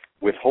we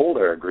withhold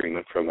our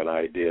agreement from an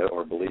idea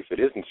or belief that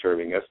isn't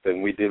serving us,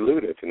 then we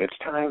dilute it, and it's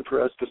time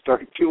for us to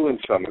start doing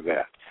some of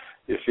that.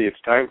 You see,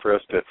 it's time for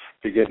us to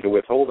begin to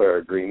withhold our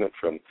agreement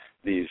from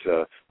these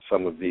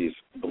some of these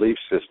belief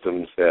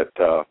systems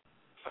that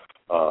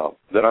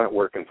aren't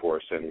working for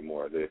us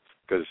anymore.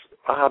 Because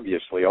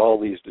obviously, all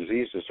these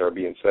diseases are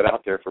being set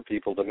out there for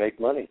people to make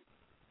money.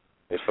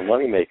 It's a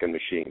money-making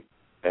machine.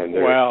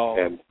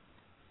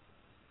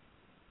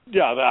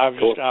 Yeah,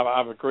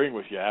 I'm agreeing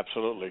with you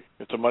absolutely.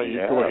 It's a money.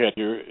 Yeah. Go ahead.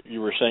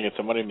 You were saying it's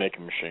a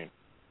money-making machine.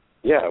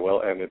 Yeah,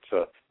 well, and it's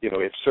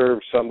it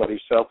serves somebody's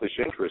selfish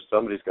interest.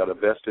 Somebody's got a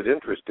vested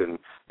interest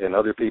in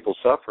other people's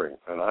suffering,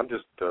 and I'm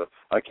just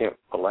I can't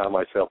allow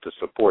myself to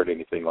support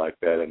anything like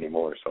that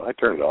anymore. So I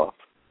turned it off.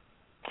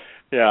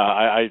 Yeah,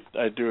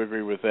 I do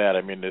agree with that.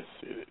 I mean, it's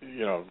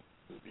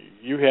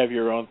you have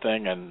your own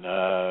thing, and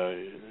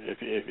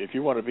if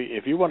you want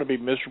to be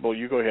miserable,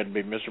 you go ahead and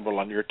be miserable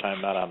on your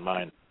time, not on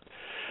mine.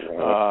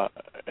 Right.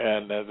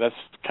 And that's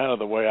kind of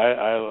the way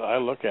I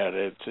look at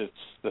it. It's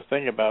the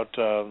thing about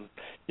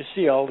you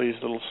see all these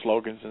little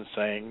slogans and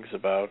sayings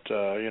about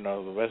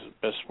the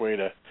best way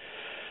to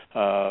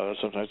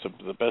sometimes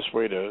the best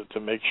way to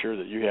make sure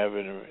that you have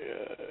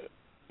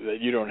that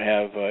you don't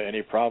have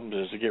any problems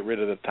is to get rid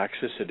of the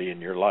toxicity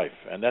in your life,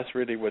 and that's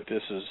really what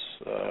this is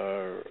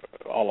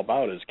all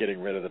about, is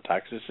getting rid of the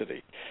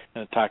toxicity.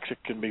 And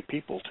toxic can be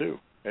people too.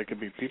 It could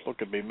be people,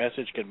 could be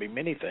message, could be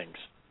many things.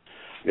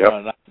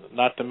 Yep.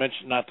 Not to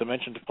mention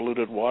the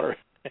polluted water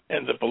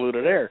and the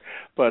polluted air,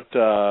 but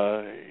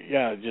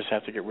you just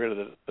have to get rid of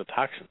the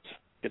toxins.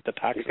 Get the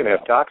toxins. You can have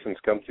out. toxins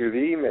come through the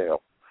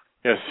email.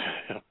 Yes,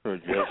 yes,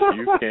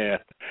 you can.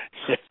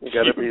 Yes, you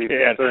got to be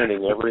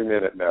discerning every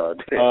minute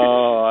nowadays.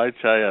 Oh, I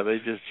tell you, they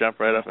just jump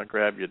right up and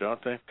grab you,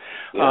 don't they?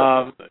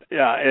 Yeah.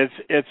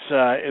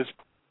 It's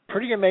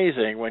pretty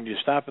amazing when you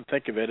stop and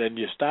think of it, and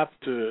you stop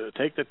to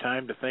take the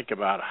time to think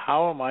about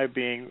how am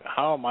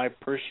I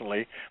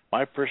personally,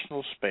 my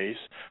personal space,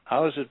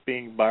 how is it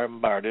being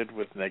bombarded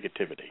with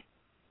negativity?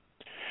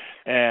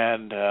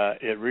 And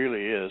it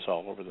really is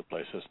all over the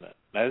place, isn't it?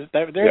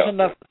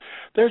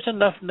 There's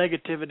enough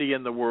negativity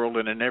in the world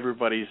and in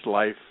everybody's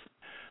life,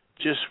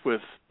 just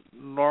with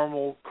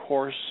normal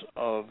course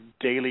of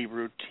daily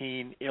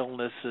routine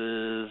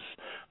illnesses,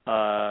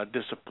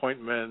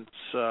 disappointments,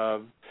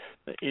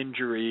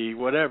 injury,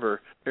 whatever.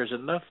 There's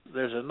enough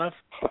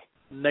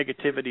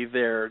negativity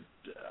there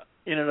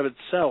in and of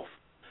itself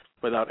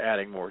without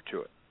adding more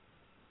to it.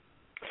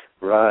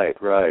 Right.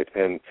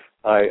 And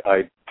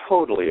I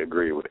totally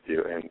agree with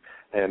you.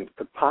 And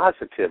the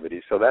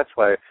positivity, so that's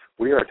why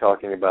we are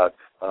talking about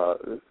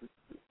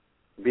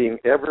being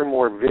ever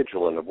more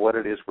vigilant of what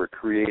it is we're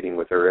creating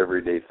with our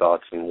everyday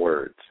thoughts and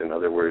words. In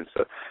other words,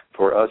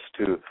 for us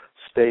to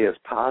stay as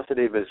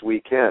positive as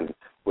we can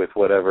with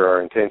whatever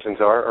our intentions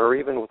are, or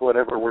even with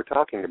whatever we're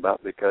talking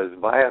about, because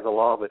via the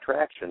law of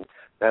attraction,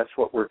 that's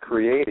what we're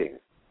creating.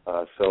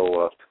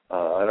 So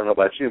I don't know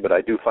about you, but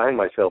I do find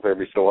myself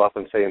every so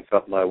often saying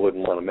something I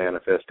wouldn't want to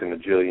manifest in a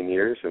jillion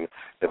years. And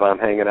if I'm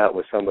hanging out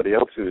with somebody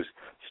else who's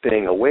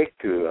staying awake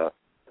to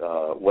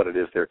what it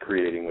is they're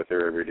creating with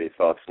their everyday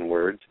thoughts and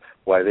words,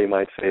 why they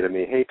might say to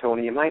me, hey,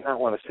 Tony, you might not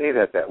want to say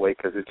that way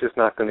because it's just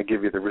not going to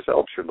give you the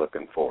results you're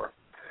looking for.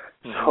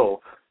 Mm-hmm.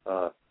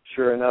 So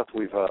sure enough,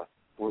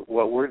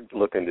 what we're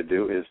looking to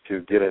do is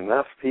to get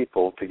enough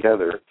people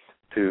together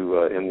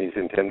to in these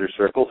intender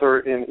circles,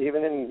 or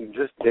even in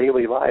just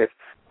daily life,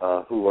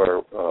 who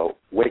are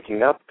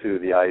waking up to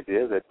the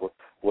idea that,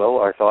 well,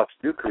 our thoughts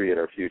do create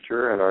our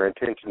future, and our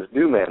intentions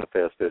do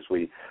manifest as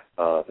we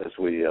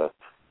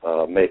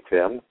make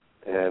them,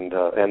 and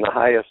the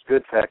highest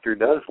good factor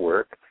does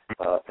work.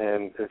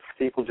 And if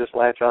people just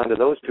latch on to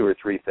those two or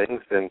three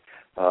things, then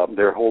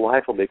their whole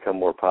life will become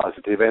more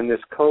positive. And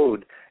this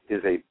code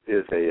is a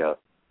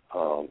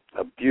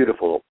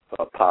beautiful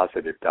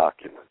positive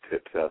document.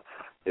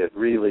 It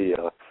really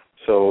I'll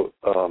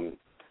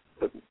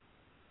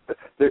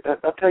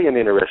tell you an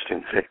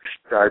interesting thing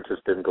I've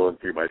just been going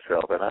through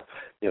myself, and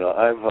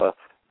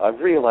I've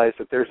realized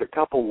that there's a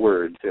couple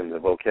words in the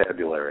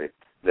vocabulary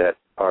that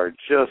are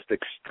just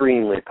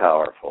extremely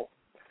powerful,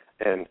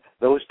 and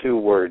those two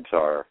words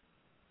are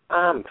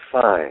 "I'm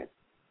fine."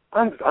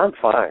 I'm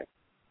fine.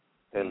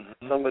 And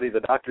somebody,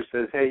 the doctor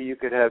says, "Hey, you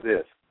could have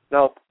this."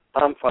 Nope,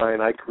 I'm fine.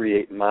 I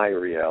create my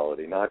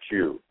reality, not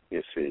you.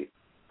 You see,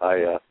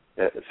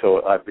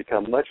 so I've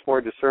become much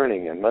more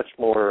discerning and much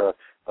more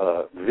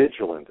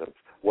vigilant of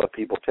what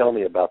people tell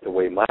me about the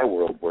way my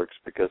world works,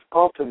 because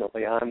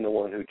ultimately I'm the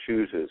one who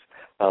chooses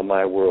how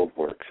my world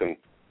works. And,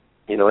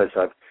 as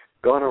I've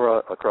gone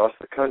across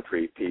the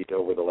country, Pete,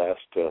 over the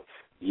last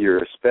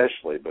year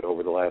especially, but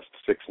over the last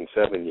 6 and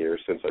 7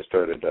 years since I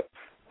started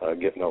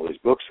getting all these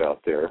books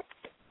out there,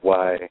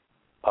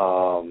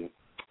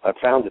 I've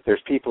found that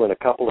there's people in a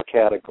couple of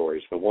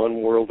categories, the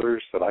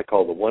one-worlders that I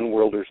call the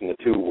one-worlders and the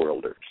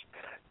two-worlders.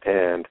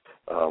 And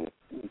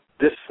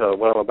this,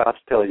 what I'm about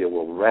to tell you,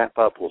 will wrap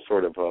up, will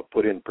sort of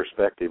put in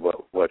perspective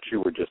what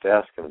you were just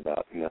asking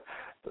about. And,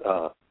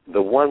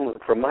 the one,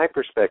 from my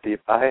perspective,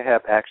 I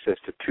have access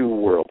to two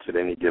worlds at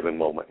any given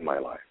moment in my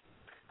life.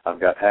 I've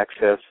got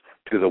access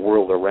to the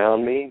world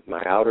around me,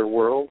 my outer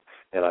world,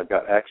 and I've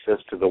got access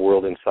to the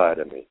world inside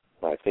of me,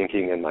 my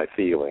thinking and my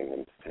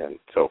feeling and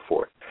so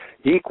forth.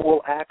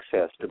 Equal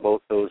access to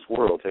both those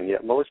worlds, and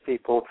yet most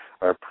people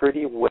are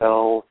pretty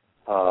well,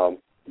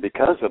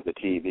 because of the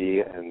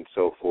TV and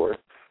so forth,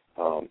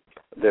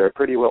 they're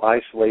pretty well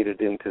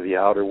isolated into the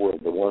outer world,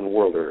 the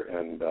one-worlder.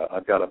 And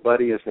I've got a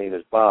buddy, his name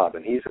is Bob,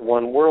 and he's a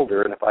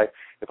one-worlder. And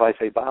if I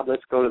say, Bob,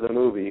 let's go to the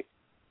movie,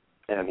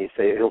 and he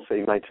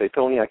might say,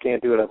 Tony, I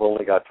can't do it. I've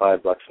only got $5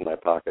 in my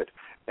pocket.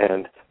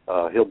 And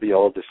he'll be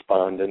all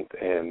despondent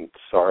and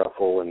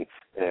sorrowful and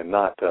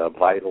not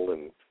vital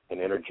and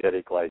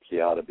energetic like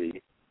he ought to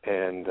be.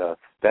 And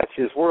that's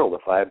his world,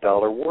 a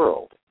 $5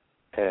 world.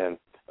 And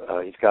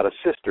he's got a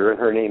sister, and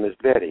her name is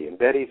Betty. And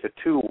Betty's a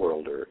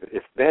two-worlder.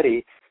 If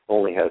Betty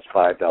only has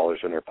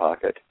 $5 in her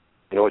pocket,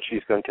 you know what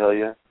she's going to tell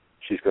you?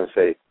 She's going to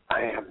say,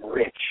 I am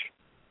rich.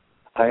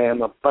 I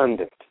am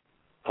abundant.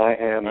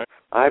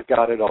 I've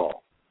got it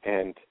all.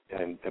 And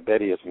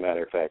Betty, as a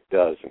matter of fact,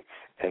 does.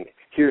 And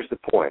here's the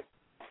point,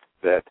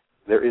 that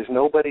there is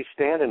nobody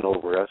standing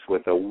over us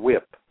with a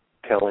whip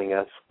telling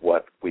us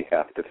what we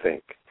have to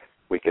think.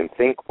 We can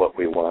think what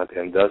we want,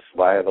 and thus,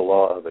 via the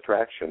law of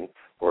attraction,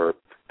 or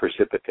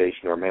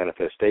precipitation or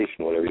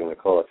manifestation, whatever you want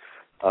to call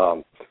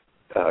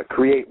it,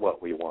 create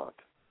what we want.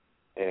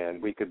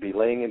 And we could be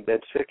laying in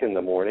bed sick in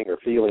the morning or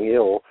feeling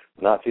ill,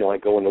 not feeling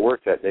like going to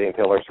work that day, and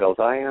tell ourselves,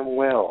 I am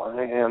well,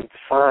 I am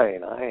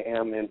fine, I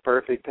am in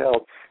perfect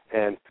health,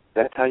 and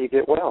that's how you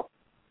get well.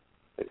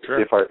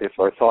 Sure. If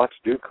our thoughts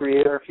do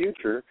create our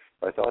future,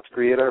 our thoughts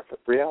create our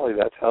reality,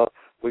 that's how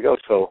we go.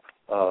 So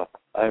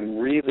I'm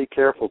really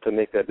careful to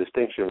make that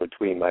distinction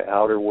between my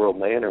outer world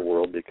and my inner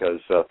world, because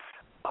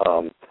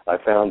I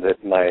found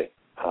that my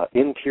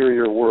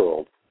interior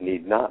world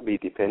need not be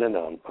dependent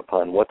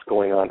upon what's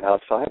going on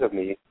outside of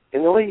me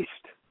in the least.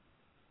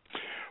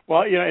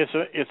 Well,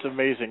 it's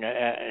amazing.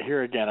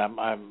 Here again,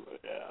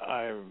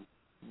 I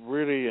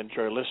really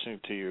enjoy listening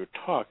to you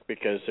talk,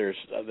 because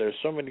there's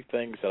so many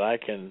things that I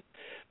can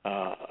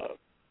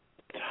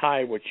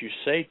tie what you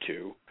say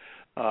to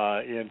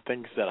in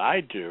things that I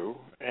do,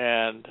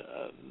 and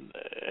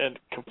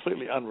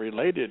completely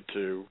unrelated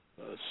to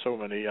so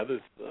many other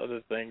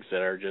things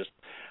that are just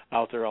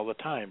out there all the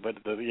time. But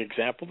the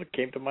example that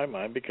came to my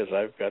mind, because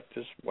I've got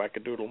this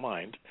wackadoodle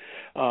mind,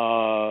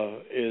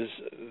 is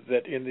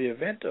that in the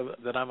event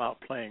that I'm out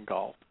playing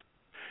golf,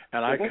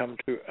 and I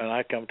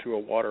come to a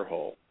water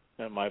hole,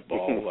 and my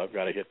ball, I've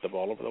got to hit the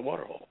ball over the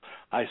water hole.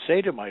 I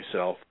say to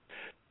myself,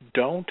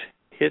 don't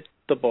hit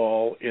the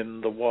ball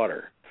in the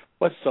water.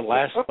 What's the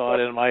last thought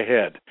in my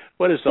head?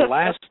 What is the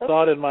last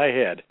thought in my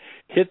head?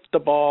 Hit the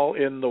ball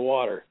in the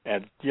water.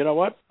 And you know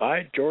what?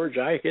 By George,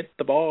 I hit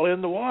the ball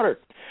in the water.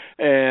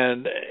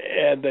 And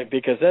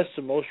because that's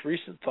the most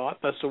recent thought,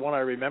 that's the one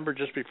I remember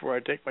just before I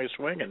take my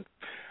swing, and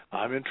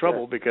I'm in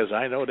trouble because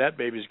I know that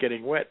baby's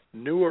getting wet.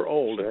 New or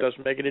old, it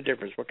doesn't make any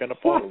difference what kind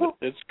of ball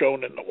it's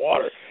going in the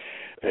water.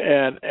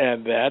 And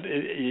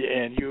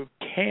you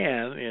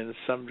can, to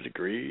some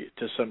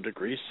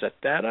degree, set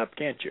that up,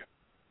 can't you?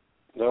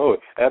 No,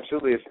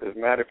 absolutely. As a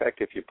matter of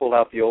fact, if you pull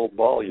out the old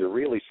ball, you're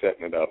really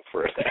setting it up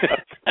for it.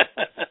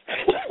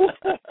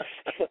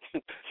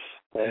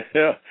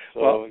 Yeah.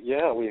 So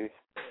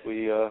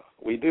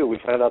we do. We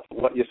find out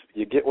what you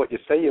get what you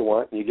say you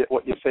want, and you get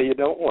what you say you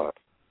don't want.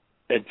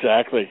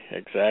 Exactly.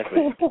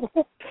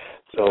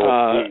 So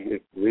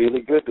it's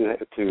really good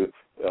to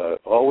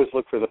always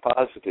look for the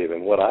positive.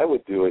 And what I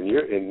would do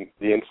in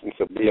the instance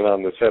of being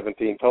on the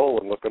 17th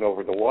hole and looking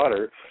over the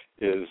water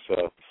is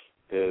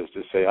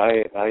to say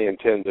I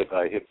intend that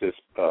I hit this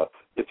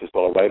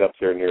ball right up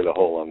there near the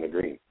hole on the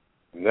green.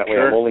 And that way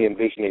I'm only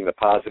envisioning the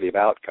positive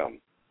outcome.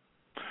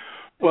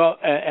 Well,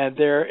 and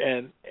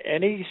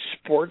any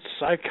sports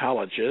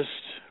psychologist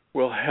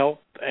will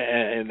help,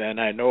 and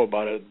I know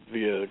about it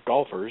via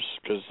golfers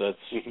because that's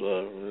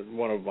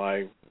one of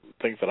my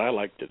things that I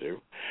like to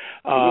do.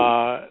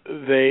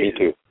 Me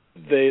too.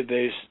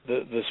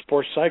 The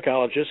sports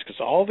psychologists, because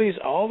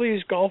all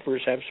these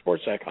golfers have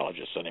sports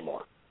psychologists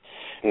anymore.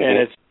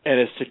 And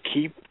it's to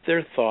keep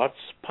their thoughts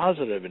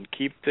positive and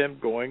keep them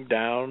going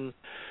down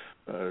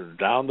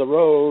the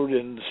road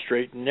in the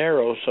straight and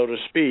narrow, so to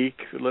speak,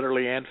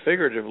 literally and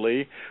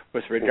figuratively,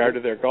 with regard to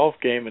their golf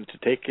game, and to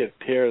take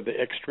care of the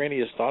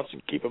extraneous thoughts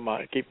and keep them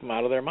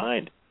out of their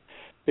mind,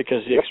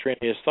 because the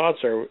extraneous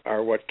thoughts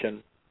are what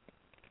can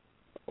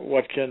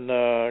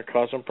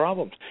cause them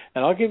problems.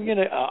 And I'll give you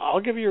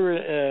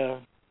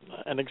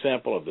an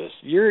example of this.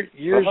 Years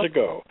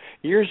ago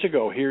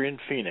here in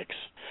Phoenix,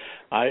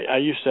 I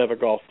used to have a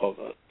golf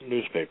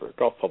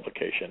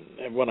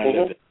publication when I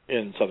lived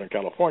in Southern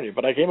California,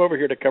 but I came over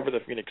here to cover the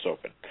Phoenix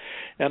Open,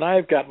 and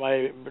I've got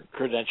my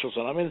credentials,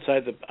 and I'm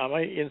inside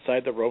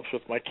the ropes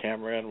with my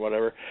camera and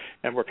whatever,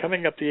 and we're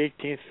coming up the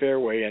 18th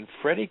fairway, and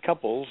Freddie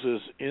Couples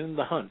is in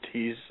the hunt.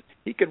 He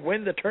could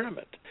win the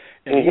tournament,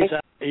 and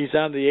he's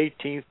on the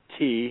 18th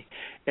tee,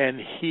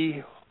 and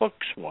he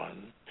hooks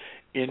one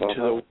into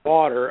the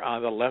water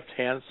on the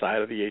left-hand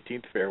side of the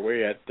 18th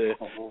fairway at the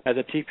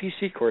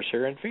TPC course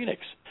here in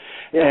Phoenix.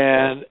 Yeah.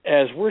 And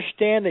as we're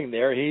standing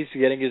there, he's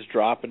getting his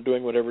drop and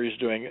doing whatever he's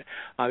doing.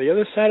 On the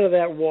other side of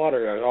that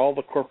water are all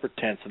the corporate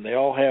tents, and they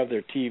all have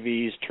their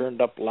TVs turned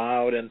up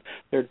loud, and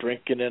they're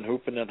drinking and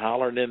hooping and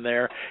hollering in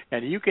there.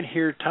 And you can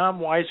hear Tom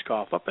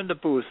Weiskopf up in the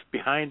booth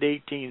behind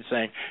 18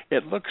 saying,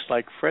 "It looks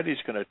like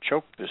Freddie's going to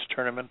choke this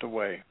tournament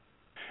away."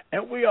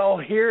 And we all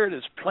hear it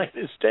as plain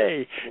as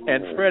day.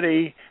 And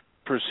Freddie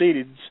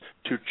proceeds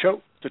to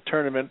choke the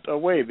tournament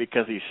away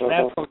because he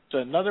snap hooks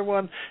another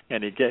one,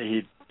 and he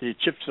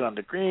chips it on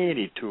the green,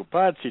 he two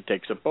putts, he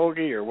takes a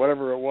bogey or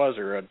whatever it was,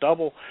 or a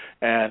double,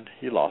 and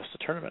he lost the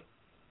tournament.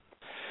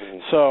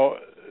 So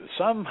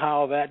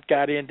somehow that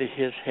got into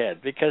his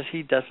head, because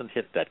he doesn't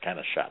hit that kind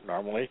of shot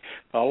normally.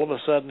 All of a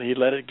sudden he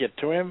let it get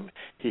to him.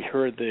 He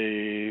heard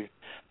the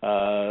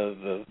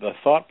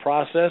thought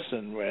process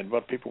and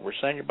what people were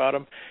saying about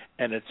him,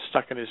 and it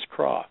stuck in his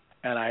craw.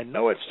 And I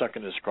know it stuck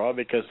in his craw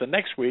because the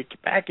next week,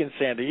 back in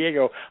San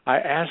Diego, I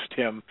asked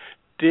him,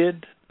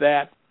 "Did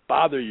that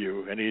bother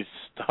you?" And he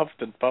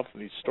huffed and puffed,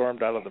 and he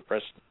stormed out of the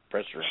press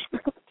room.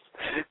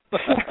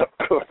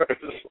 Of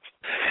course.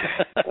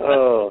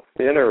 Oh,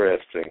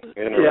 interesting.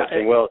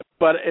 Yeah, well,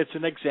 but it's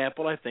an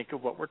example, I think,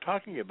 of what we're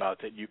talking about,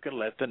 that you can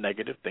let the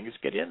negative things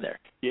get in there.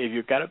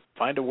 You've got to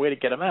find a way to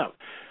get them out,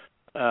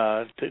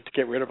 to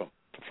get rid of them,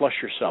 to flush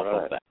yourself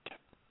of that.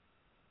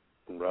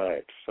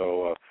 Right.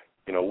 So,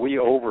 we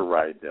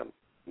override them.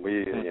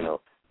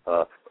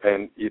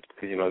 And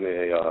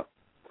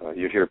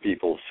you'd hear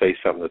people say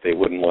something that they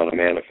wouldn't want to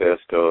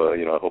manifest.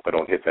 I hope I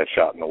don't hit that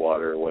shot in the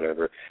water or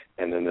whatever.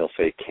 And then they'll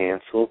say,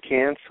 cancel,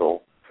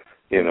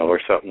 or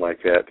something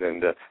like that.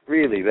 And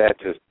really, that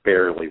just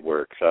barely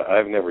works.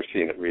 I've never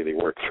seen it really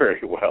work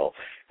very well.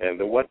 And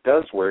what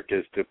does work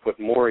is to put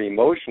more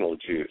emotional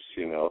juice.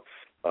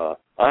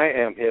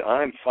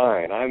 I'm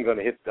fine. I'm going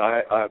to hit.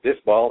 This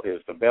ball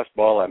is the best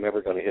ball I'm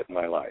ever going to hit in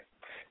my life.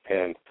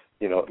 And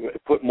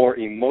put more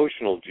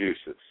emotional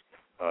juices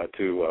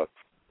to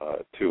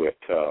it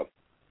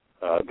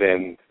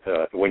than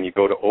when you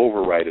go to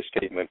override a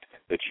statement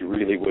that you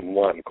really wouldn't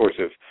want. Of course,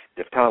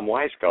 if Tom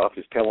Weiskopf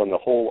is telling the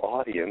whole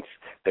audience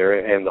there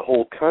and the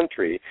whole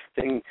country,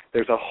 then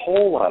there's a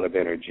whole lot of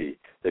energy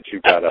that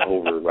you've got to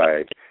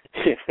override.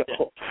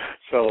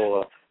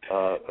 So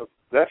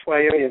that's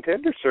why in the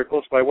intender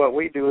circles, by what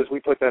we do is we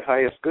put that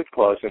highest good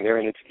clause in there,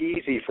 and it's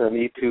easy for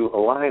me to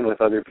align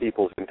with other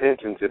people's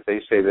intentions if they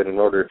say that in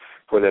order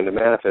for them to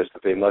manifest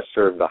that they must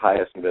serve the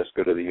highest and best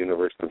good of the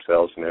universe,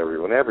 themselves, and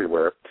everyone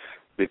everywhere.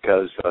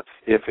 Because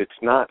if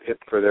it's not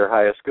for their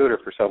highest good or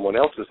for someone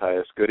else's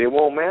highest good, it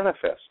won't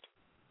manifest.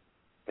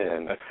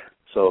 And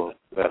So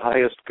that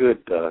highest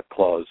good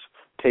clause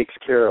takes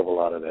care of a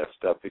lot of that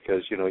stuff,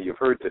 because you've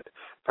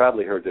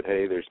probably heard that,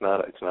 hey, it's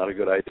not a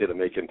good idea to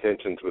make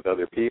intentions with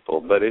other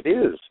people, but it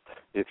is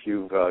if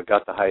you've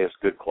got the highest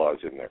good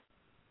clause in there.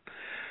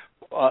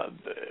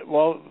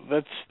 Well,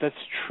 that's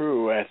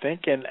true, I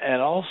think,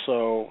 and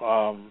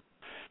also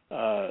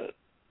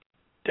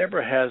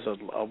Deborah has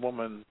a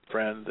woman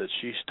friend that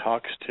she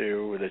talks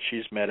to, that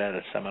she's met at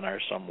a seminar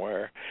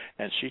somewhere,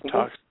 and she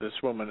talks to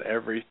this woman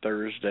every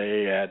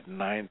Thursday at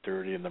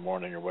 9:30 in the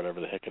morning or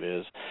whatever the heck it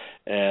is,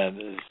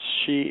 and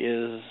she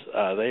is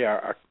they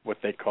are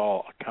what they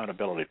call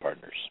accountability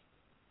partners.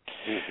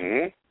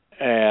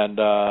 And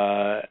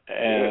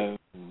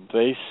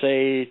they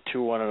say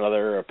to one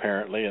another,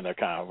 apparently, in their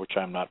which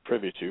I'm not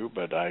privy to,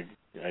 but I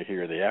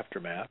hear the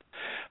aftermath,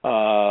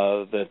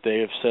 that they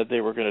have said they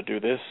were going to do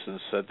this and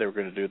said they were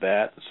going to do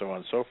that, and so on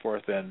and so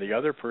forth, and the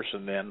other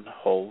person then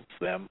holds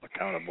them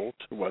accountable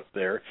to what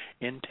their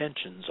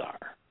intentions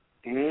are.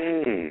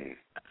 And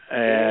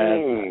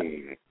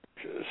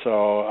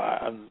so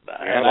I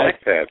like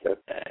that.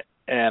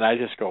 And I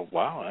just go,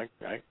 wow,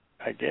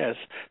 I guess.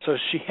 So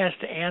she has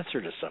to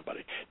answer to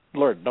somebody.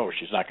 Lord knows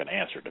she's not going to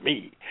answer to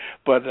me.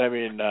 But, I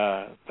mean,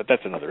 but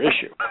that's another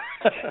issue.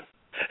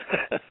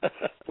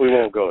 We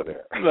won't go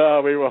there.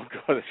 No, we won't go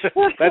there.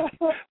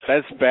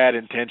 That's bad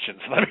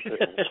intentions.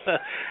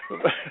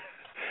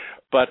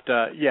 But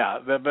I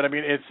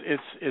mean,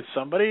 it's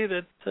somebody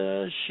that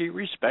she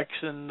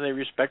respects, and they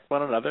respect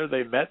one another.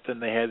 They met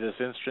and they had this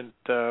instant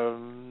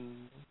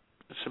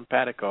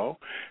simpatico,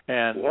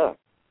 and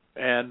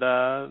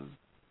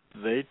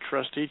they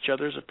trust each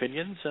other's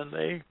opinions, and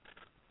they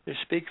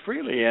speak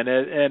freely, and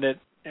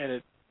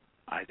it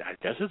I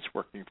guess it's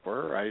working for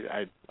her.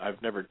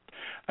 I've never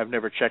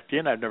checked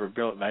in. I've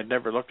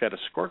never looked at a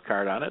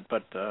scorecard on it,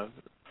 but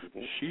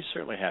she's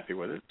certainly happy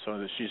with it.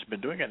 So she's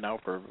been doing it now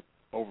for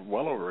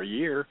well over a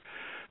year,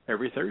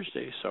 every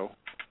Thursday. So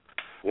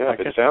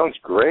it sounds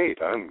great.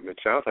 It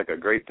sounds like a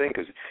great thing,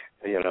 because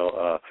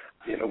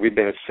we've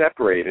been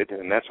separated,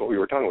 and that's what we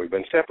were talking about. We've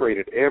been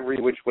separated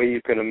every which way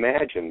you can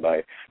imagine,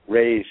 by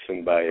race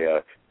and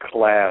by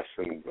class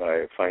and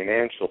by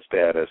financial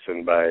status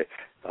and by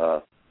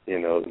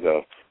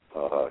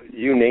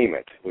you name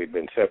it. We've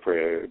been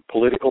separated.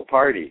 Political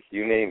party,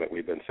 you name it.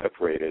 We've been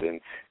separated, and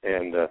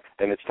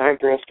it's time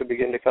for us to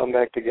begin to come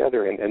back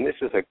together. And this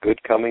is a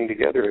good coming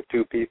together of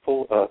two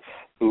people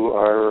who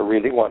are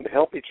really wanting to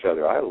help each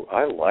other.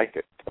 I like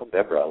it. Tell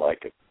Deborah I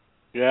like it.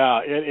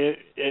 Yeah,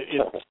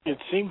 it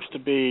seems to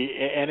be,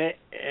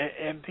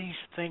 and these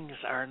things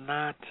are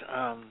not.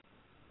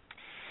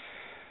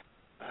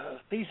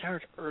 These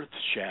aren't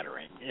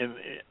earth-shattering in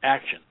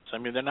actions. I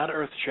mean, they're not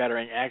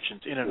earth-shattering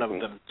actions in and of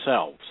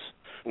themselves,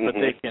 but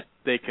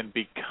they can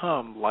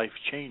become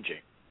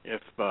life-changing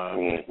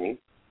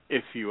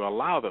if you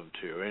allow them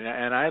to.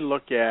 And I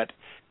look at,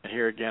 and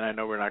here again, I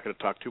know we're not going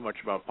to talk too much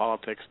about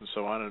politics and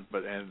so on,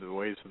 and the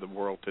ways of the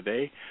world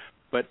today,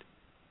 but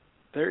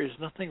there is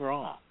nothing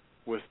wrong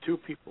with two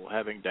people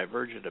having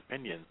divergent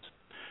opinions.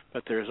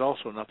 But there is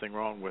also nothing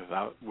wrong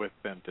with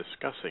them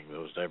discussing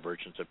those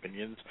divergent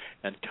opinions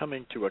and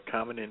coming to a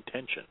common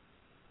intention,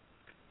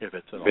 if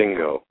it's at all.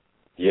 Bingo.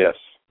 Yes.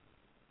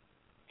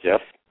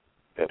 Yep.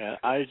 And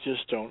I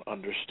just don't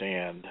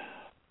understand.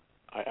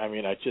 I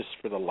mean, I just,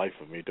 for the life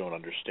of me, don't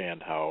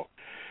understand how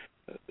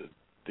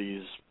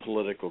these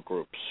political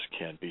groups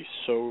can be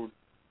so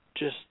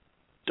just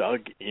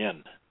dug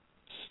in,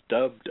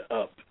 stubbed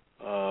up.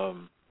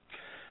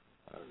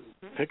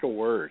 Pick a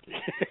word.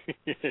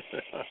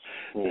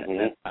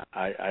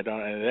 I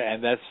don't,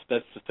 and that's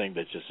the thing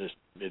that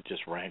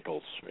just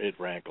rankles. It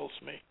rankles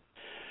me.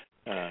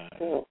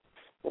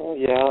 Well,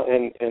 yeah,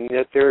 and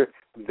yet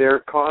they're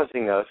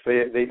causing us.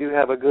 They do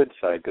have a good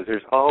side, because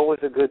there's always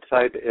a good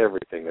side to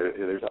everything.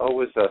 There's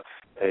always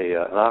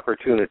an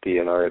opportunity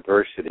in our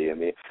adversity. I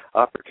mean,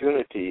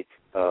 opportunity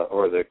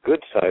or the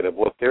good side of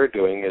what they're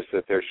doing is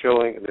that they're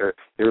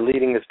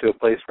leading us to a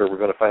place where we're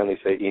going to finally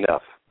say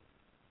enough.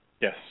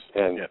 Yes.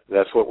 And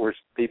that's what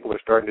people are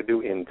starting to do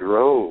in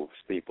droves.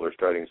 People are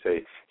starting to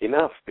say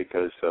enough,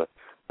 because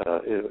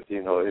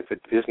if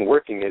it isn't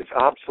working, it's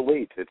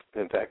obsolete. It's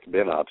in fact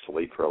been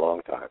obsolete for a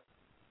long time.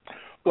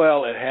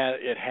 Well, it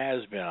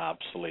has been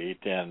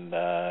obsolete, and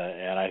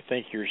I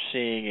think you're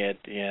seeing it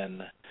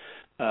in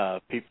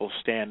people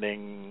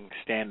standing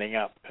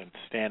up and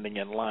standing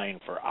in line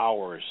for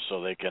hours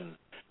so they can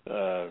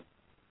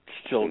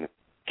still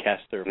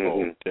cast their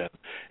vote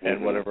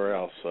and whatever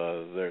else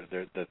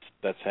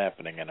that's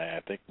happening, and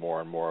I think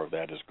more and more of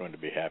that is going to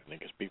be happening,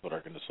 because people are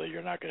going to say,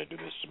 you're not going to do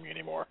this to me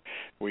anymore.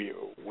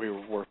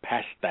 We're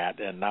past that,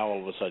 and now all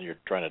of a sudden you're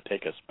trying to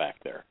take us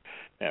back there,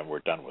 and we're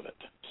done with it.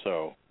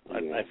 So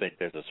I think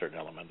there's a certain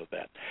element of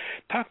that.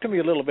 Talk to me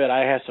a little bit.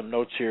 I have some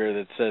notes here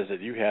that says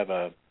that you have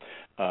a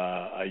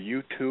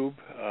YouTube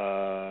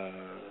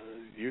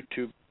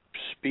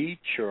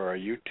speech or a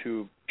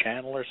YouTube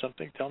channel or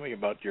something. Tell me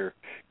about your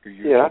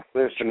YouTube. Yeah,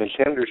 there's an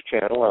Intenders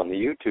channel on the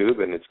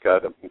YouTube, and it's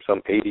got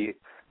some 80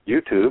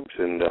 YouTubes,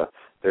 and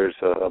there's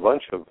a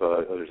bunch of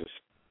there's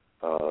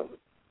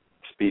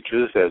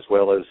speeches as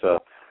well as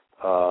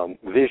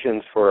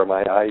visions for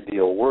my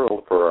ideal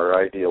world, for our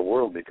ideal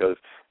world, because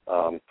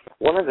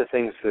one of the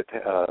things that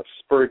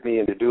spurred me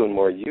into doing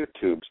more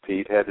YouTubes,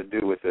 Pete, had to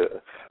do with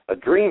a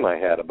dream I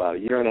had about a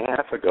year and a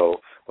half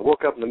ago. I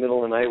woke up in the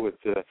middle of the night with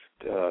this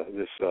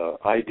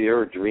idea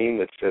or dream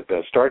that said,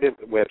 start a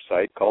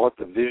website, call it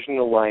the Vision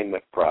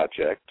Alignment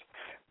Project,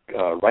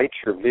 write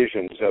your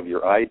visions of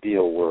your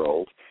ideal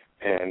world,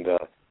 and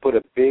put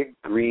a big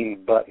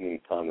green button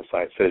on the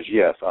site that says,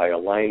 yes, I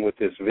align with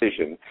this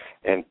vision,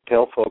 and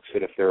tell folks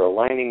that if they're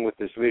aligning with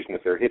this vision,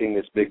 if they're hitting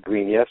this big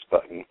green yes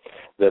button,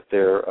 that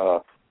they're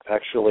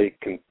actually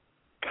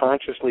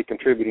consciously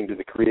contributing to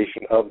the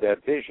creation of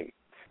that vision.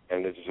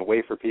 And it's a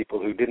way for people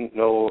who didn't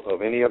know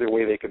of any other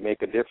way they could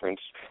make a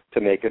difference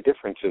to make a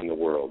difference in the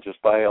world,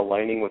 just by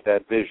aligning with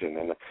that vision.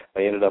 And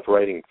I ended up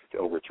writing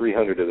over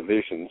 300 of the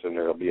visions, and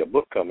there will be a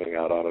book coming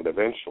out on it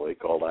eventually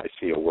called I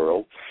See a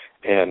World.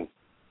 And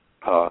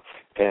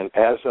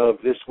as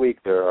of this week,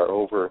 there are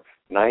over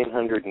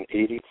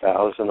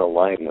 980,000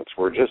 alignments.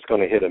 We're just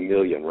going to hit 1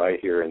 million right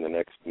here in the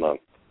next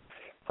month.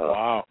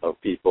 Wow.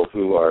 Of people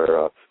who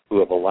are who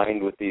have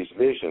aligned with these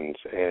visions,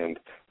 and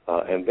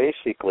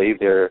basically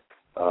they're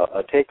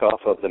a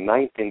takeoff of the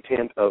 9th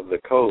intent of the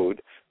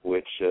code,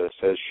 which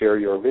says share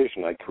your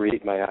vision. I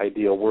create my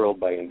ideal world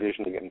by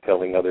envisioning it and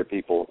telling other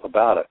people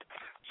about it.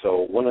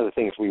 So one of the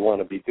things we want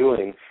to be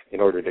doing in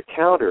order to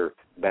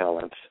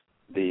counterbalance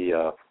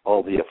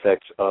all the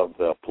effects of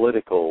the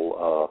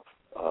political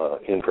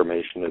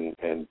information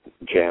and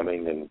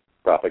jamming and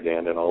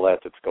propaganda and all that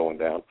that's going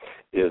down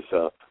is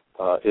to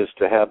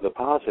have the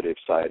positive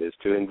side, is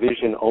to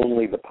envision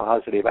only the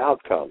positive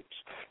outcomes.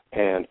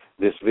 And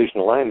this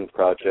Vision Alignment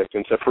Project,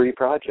 it's a free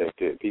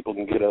project. People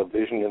can get a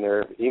vision in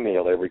their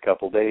email every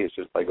couple of days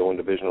just by going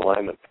to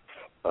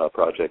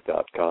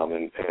visionalignmentproject.com.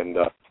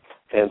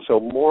 And so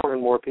more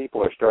and more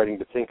people are starting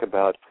to think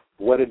about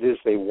what it is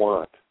they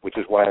want, which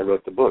is why I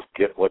wrote the book,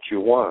 Get What You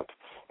Want.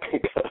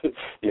 Because,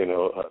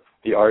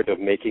 the art of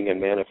making and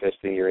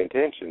manifesting your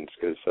intentions,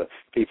 because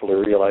people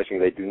are realizing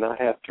they do not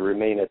have to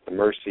remain at the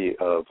mercy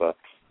of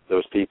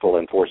those people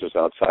and forces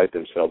outside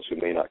themselves who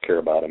may not care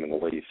about them in the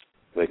least.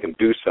 They can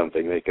do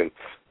something. They can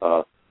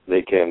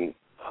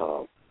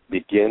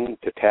begin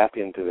to tap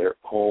into their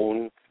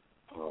own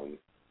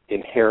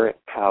inherent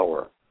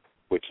power,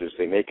 which is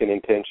they make an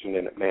intention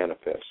and it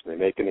manifests. They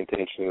make an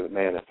intention and it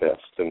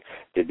manifests. And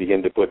they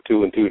begin to put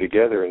 2 and 2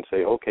 together and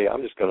say, okay,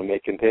 I'm just going to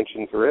make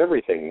intention for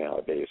everything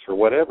nowadays, for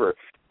whatever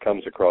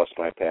comes across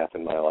my path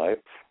in my life.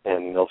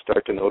 And they'll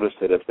start to notice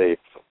that if they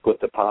put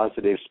the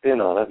positive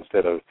spin on it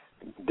instead of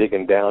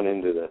digging down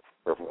into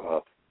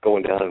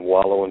going down and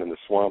wallowing in the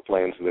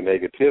swamplands of the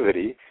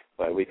negativity,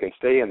 we can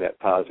stay in that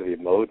positive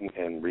mode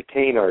and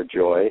retain our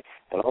joy,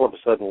 and all of a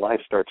sudden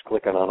life starts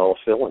clicking on all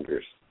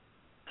cylinders.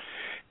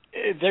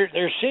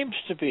 There seems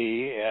to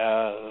be,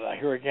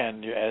 here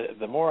again,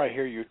 the more I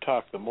hear you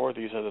talk, the more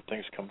these other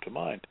things come to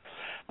mind.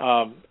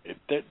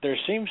 There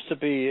seems to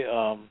be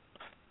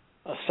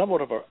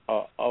somewhat of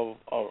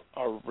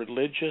a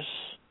religious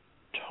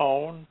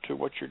tone to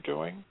what you're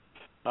doing.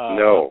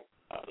 No.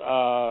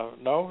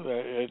 No?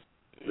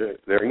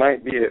 There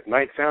might be. It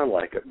might sound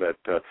like it, but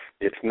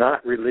it's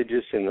not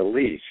religious in the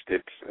least.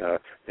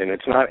 And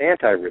it's not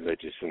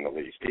anti-religious in the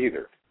least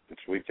either.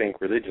 We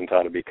think religions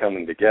ought to be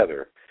coming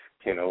together,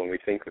 and we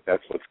think that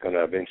that's what's going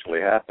to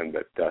eventually happen.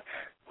 But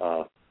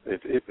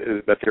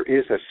but there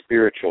is a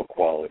spiritual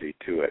quality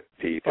to it,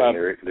 Pete, and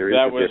there is a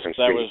difference.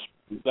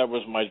 That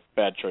was my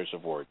bad choice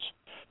of words.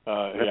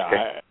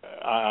 That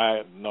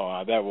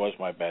was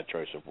my bad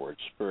choice of words.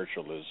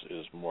 Spiritual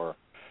is more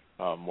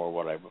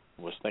what I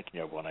was thinking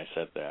of when I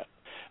said that.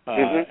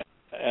 And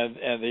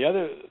the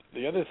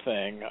other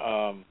thing,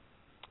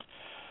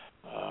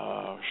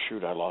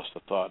 I lost the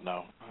thought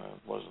now.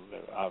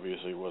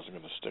 Obviously wasn't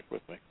going to stick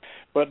with me.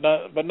 But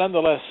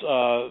nonetheless,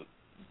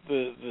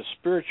 the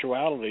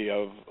spirituality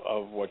of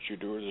what you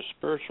do, or the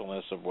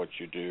spiritualness of what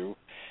you do,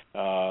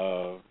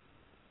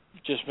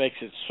 just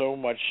makes it so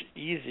much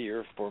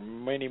easier for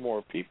many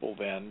more people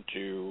then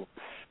to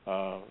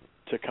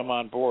come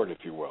on board,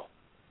 if you will.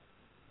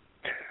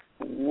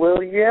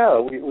 Well, yeah,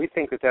 we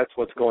think that that's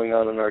what's going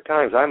on in our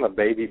times. I'm a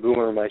baby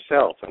boomer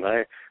myself, and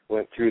I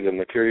went through the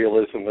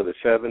materialism of the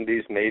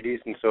 70s and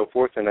 80s and so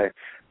forth, and I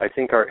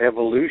think our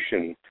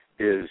evolution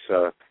is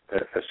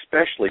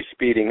especially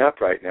speeding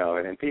up right now,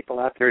 and people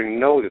out there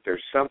know that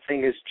there's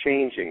something is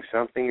changing,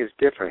 something is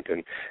different,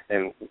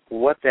 and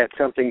what that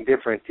something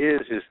different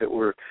is that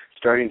we're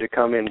starting to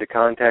come into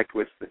contact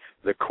with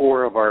the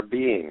core of our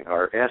being,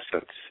 our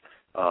essence,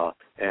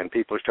 and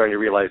people are starting to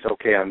realize,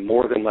 okay, I'm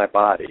more than my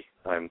body.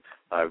 I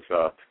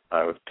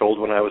was told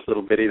when I was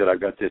little bitty that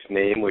I've got this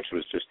name, which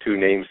was just two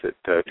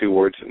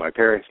words that my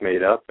parents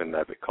made up, and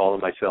I've been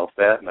calling myself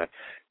that, and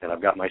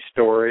I've got my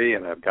story,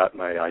 and I've got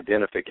my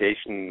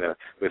identification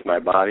with my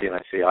body, and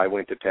I say I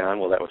went to town.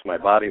 Well, that was my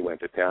body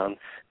went to town,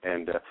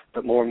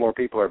 but more and more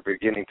people are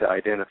beginning to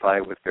identify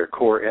with their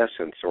core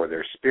essence or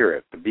their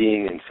spirit, the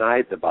being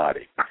inside the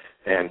body,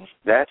 and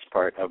that's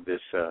part of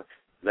this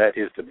that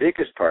is the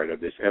biggest part of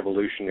this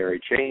evolutionary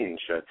change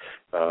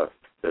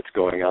that's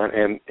going on.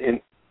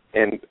 And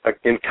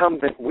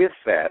incumbent with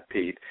that,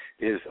 Pete,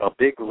 is a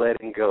big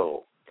letting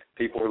go.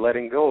 People are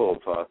letting go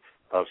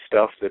of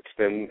stuff that's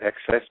been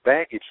excess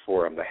baggage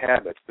for them, the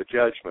habits, the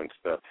judgments,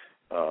 the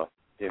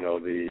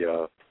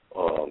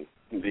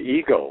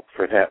ego,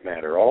 for that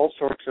matter, all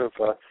sorts of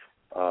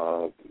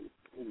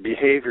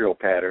behavioral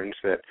patterns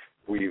that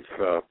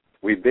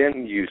we've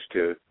been used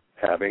to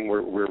having.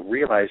 We're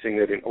realizing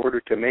that in order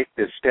to make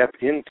this step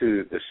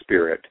into the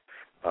spirit,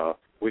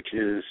 which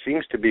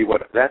seems to be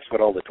that's what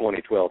all the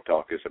 2012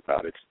 talk is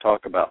about. It's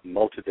talk about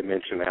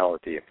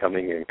multidimensionality and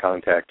coming in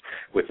contact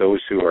with those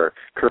who are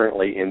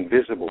currently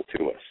invisible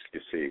to us, you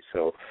see.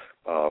 So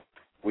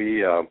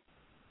we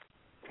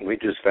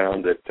just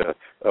found that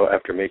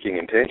after making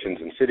intentions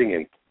and sitting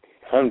in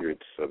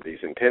hundreds of these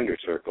intender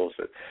circles,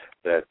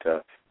 that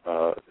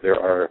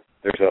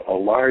there's a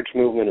large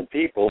movement of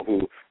people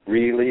who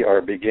really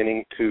are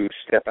beginning to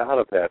step out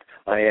of that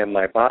I am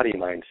my body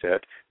mindset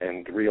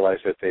and realize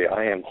that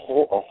I am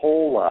a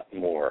whole lot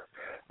more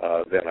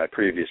than I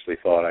previously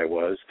thought I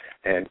was.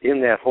 And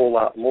in that whole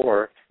lot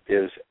more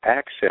is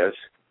access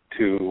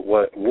to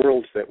what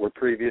worlds that were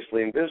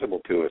previously invisible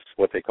to us,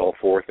 what they call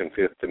fourth and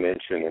fifth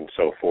dimension and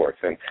so forth.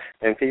 And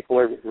people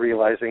are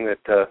realizing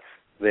that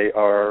they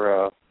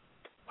are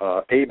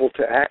able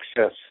to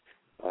access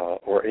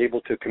or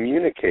able to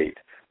communicate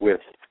with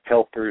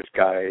helpers,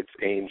 guides,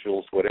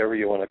 angels, whatever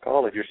you want to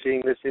call it. You're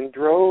seeing this in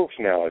droves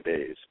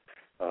nowadays,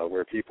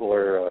 where people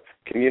are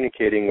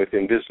communicating with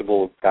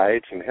invisible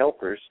guides and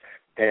helpers,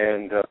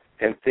 and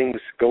things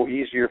go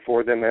easier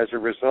for them as a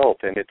result.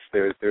 And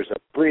there's a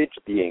bridge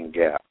being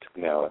gapped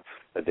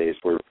nowadays.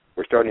 We're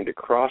starting to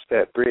cross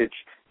that bridge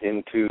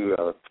into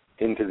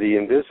the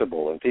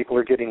invisible, and people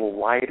are getting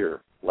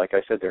lighter. Like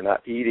I said, they're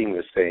not eating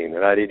the same.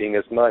 They're not eating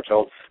as much.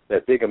 All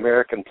that big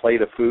American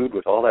plate of food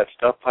with all that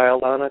stuff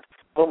piled on it,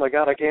 oh, my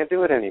God, I can't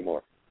do it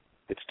anymore.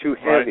 It's too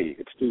heavy. Right.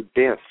 It's too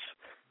dense.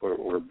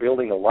 We're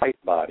building a light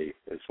body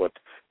is what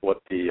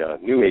the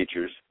New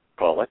Agers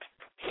call it,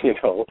 you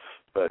know.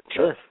 But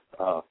sure.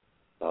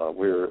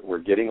 We're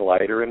getting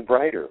lighter and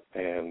brighter.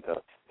 And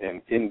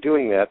in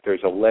doing that,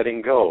 there's a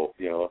letting go.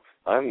 You know,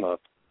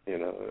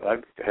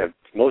 I've had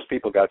most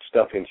people got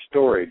stuff in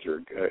storage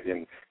or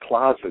in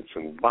closets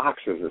and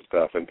boxes and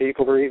stuff, and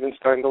people are even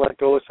starting to let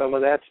go of some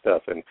of that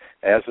stuff. And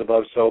as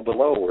above, so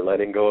below, we're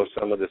letting go of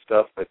some of the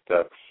stuff that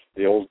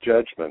the old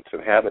judgments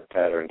and habit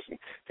patterns. And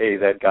hey,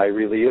 that guy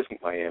really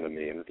isn't my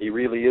enemy, and he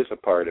really is a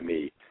part of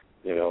me,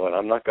 you know. And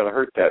I'm not going to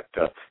hurt that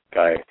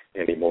guy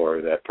anymore,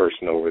 or that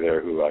person over there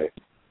who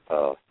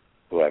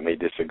I may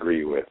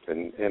disagree with.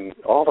 And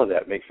all of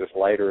that makes us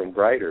lighter and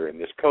brighter. And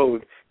this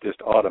code just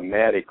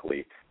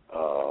automatically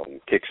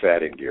kicks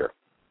that in gear.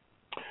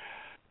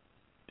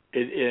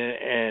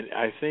 And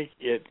I think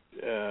it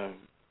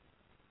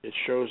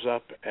shows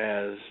up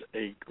as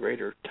a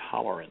greater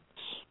tolerance.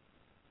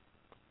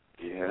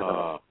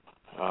 Yeah.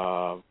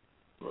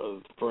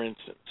 For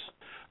instance,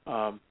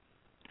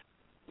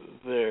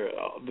 there's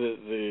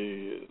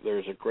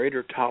a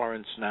greater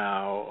tolerance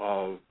now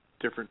of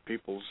different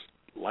people's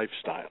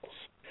lifestyles,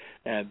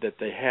 and that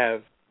they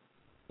have.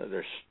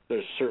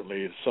 There's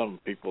certainly some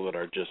people that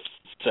are just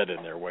set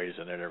in their ways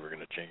and they're never going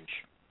to change,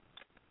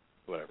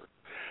 whatever.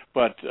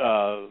 But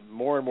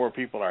more and more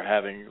people are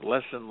having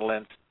less and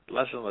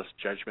less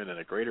judgment and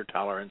a greater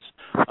tolerance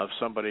of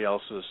somebody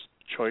else's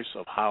choice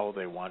of how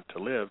they want to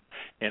live.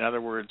 In other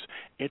words,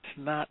 it's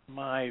not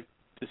my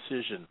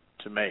decision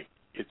to make.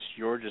 It's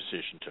your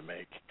decision to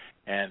make.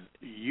 And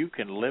you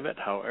can live it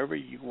however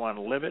you want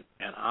to live it,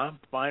 and I'm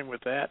fine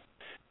with that.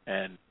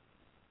 And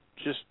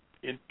just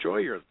enjoy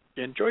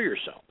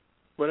yourself,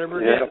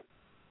 whatever it is.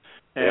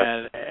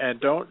 And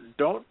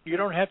you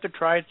don't have to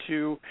try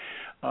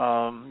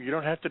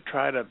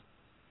to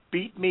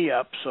beat me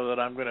up so that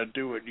I'm going to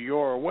do it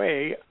your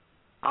way.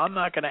 I'm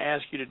not going to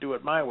ask you to do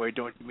it my way.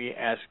 Don't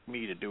ask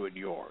me to do it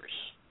yours.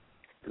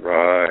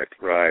 Right.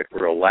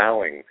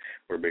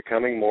 We're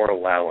becoming more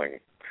allowing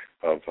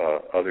of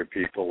other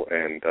people,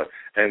 and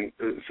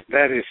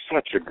that is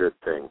such a good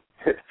thing.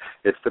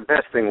 It's the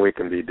best thing we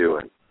can be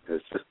doing.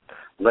 It's just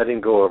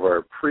letting go of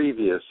our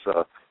previous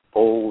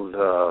old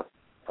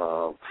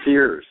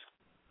fears.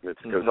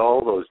 It's because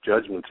all those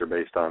judgments are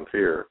based on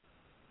fear.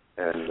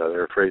 And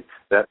they're afraid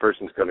that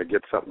person's going to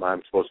get something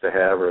I'm supposed to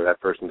have, or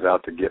that person's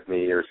out to get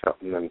me or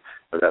something,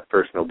 or that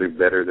person will do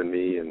better than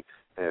me. And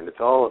it's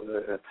all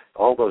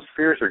those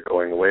fears are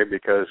going away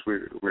because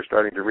we're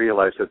starting to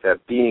realize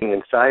that being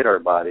inside our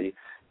body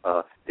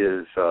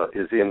is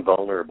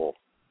invulnerable.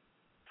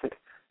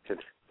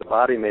 The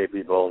body may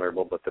be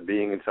vulnerable, but the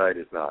being inside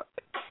is not.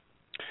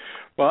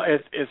 Well,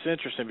 it's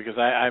interesting because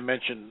I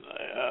mentioned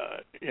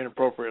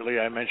inappropriately,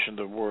 I mentioned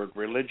the word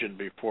religion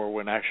before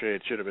when actually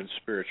it should have been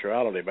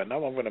spirituality. But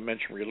now I'm going to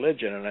mention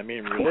religion, and I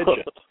mean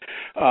religion,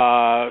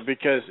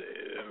 because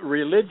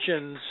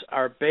religions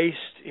are based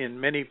in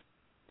many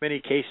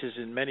cases,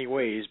 in many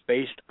ways,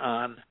 based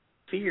on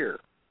fear.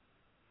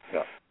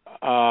 Yeah.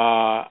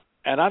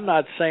 And I'm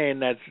not saying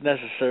that's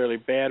necessarily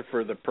bad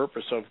for the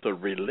purpose of the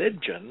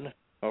religion,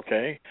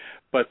 okay?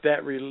 But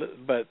the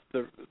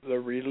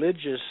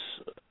religious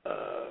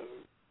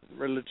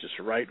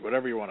right,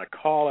 whatever you want to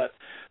call it,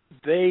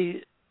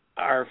 they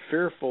are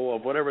fearful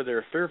of whatever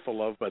they're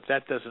fearful of, but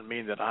that doesn't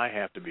mean that I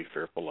have to be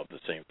fearful of the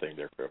same thing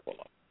they're fearful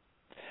of.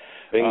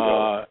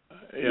 Bingo.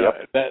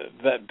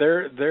 That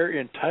they're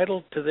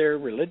entitled to their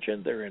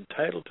religion, they're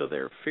entitled to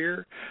their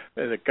fear.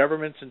 The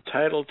government's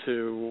entitled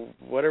to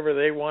whatever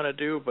they want to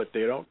do, but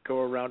they don't go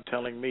around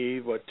telling me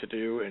what to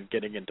do and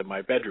getting into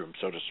my bedroom,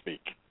 so to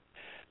speak.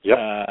 Yep.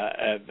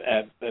 And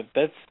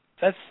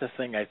that's the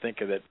thing I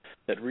think of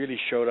that really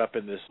showed up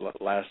in this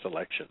last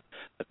election.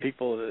 The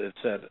people that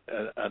said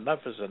enough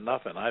is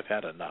enough, and I've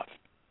had enough.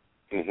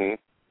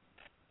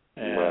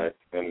 Right,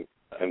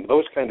 and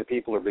those kind of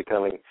people are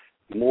becoming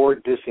more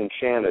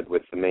disenchanted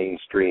with the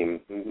mainstream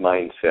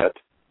mindset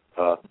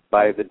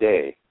by the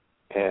day,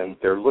 and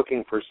they're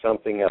looking for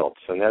something else,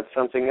 and that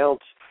something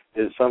else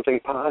is something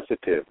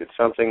positive. It's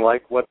something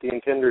like what the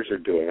Intenders are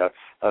doing.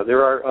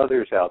 There are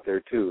others out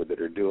there, too,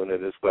 that are doing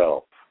it as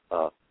well,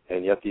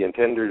 and yet the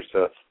Intenders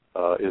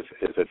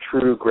is a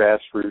true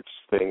grassroots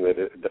thing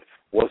that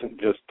wasn't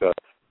just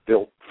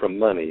built from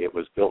money. It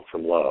was built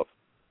from love.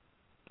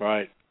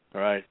 Right.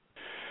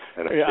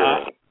 And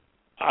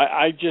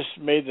I just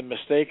made the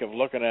mistake of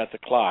looking at the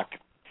clock,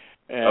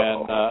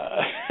 and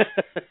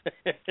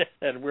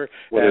and we're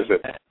what is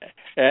it?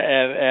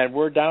 And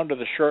we're down to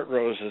the short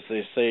rows, as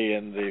they say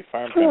in the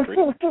farm country.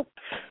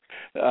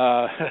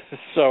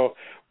 So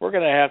we're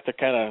going to have to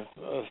kind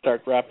of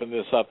start wrapping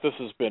this up. This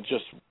has been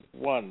just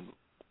one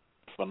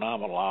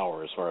phenomenal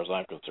hour, as far as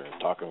I'm concerned,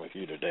 talking with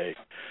you today,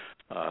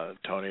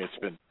 Tony. It's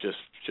been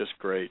just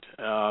great.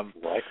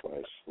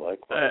 Likewise.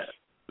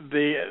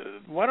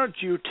 Why don't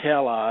you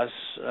tell us,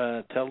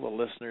 tell the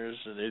listeners,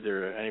 and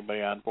either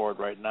anybody on board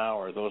right now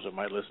or those that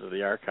might listen to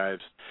the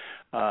archives,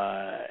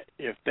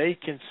 if they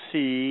can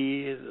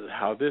see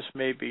how this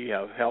may be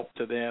of help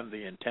to them,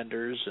 the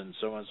Intenders, and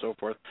so on and so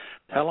forth,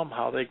 tell them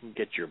how they can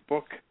get your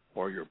book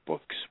or your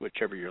books,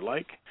 whichever you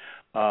like,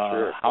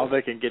 Sure. how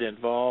they can get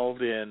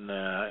involved in,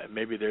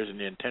 maybe there's an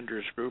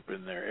Intenders group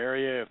in their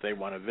area if they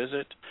want to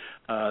visit.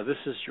 This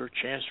is your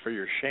chance for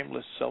your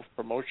shameless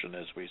self-promotion,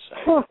 as we say.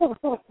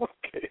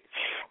 Okay.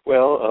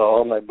 Well,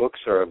 all my books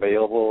are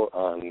available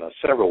on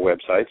several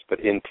websites, but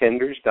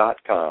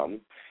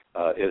intenders.com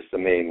is the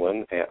main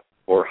one,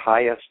 or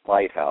Highest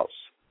Lighthouse,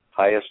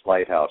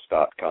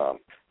 highestlighthouse.com.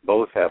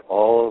 Both have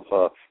all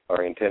of our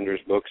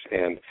Intenders books,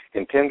 and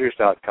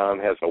Intenders.com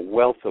has a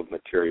wealth of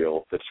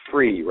material that's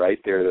free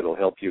right there that'll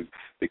help you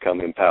become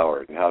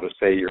empowered, and how to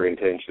say your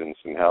intentions,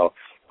 and how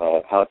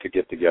to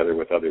get together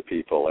with other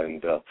people,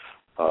 and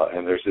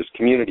there's this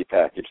community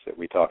package that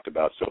we talked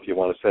about. So if you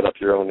want to set up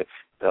your own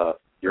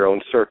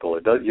circle,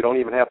 you don't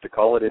even have to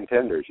call it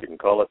Intenders. You can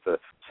call it the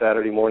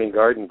Saturday Morning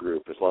Garden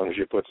Group, as long as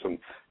you put some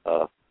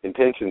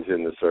intentions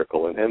in the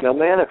circle, and they'll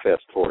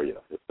manifest for you.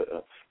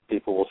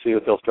 People will see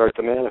that they'll start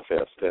to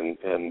manifest,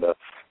 and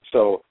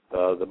so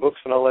the books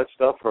and all that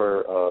stuff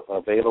are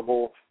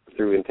available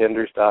through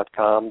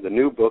Intenders.com. The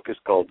new book is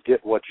called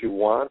Get What You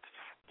Want: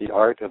 The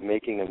Art of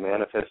Making and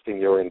Manifesting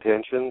Your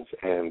Intentions,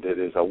 and it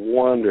is a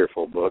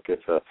wonderful book.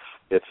 It's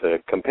a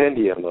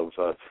compendium of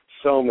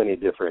so many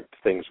different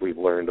things we've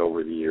learned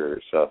over the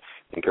years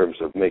in terms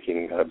of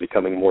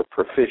becoming more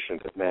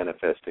proficient at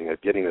manifesting,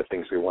 at getting the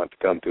things we want to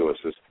come to us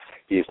as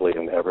easily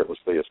and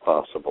effortlessly as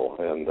possible.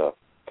 And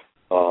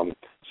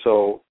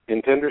so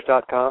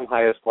Intenders.com,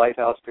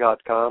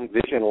 highestlighthouse.com,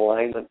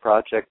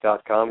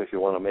 visionalignmentproject.com if you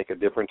want to make a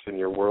difference in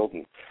your world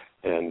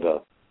and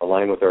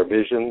align with our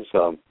visions.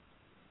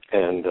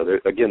 And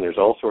there's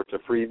all sorts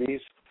of freebies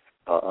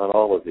on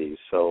all of these.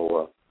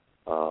 So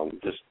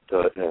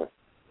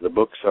the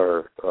books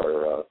are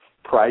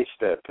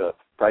priced at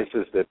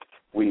prices that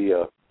we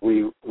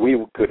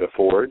could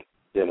afford,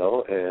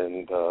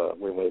 and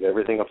we made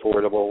everything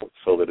affordable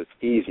so that it's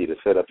easy to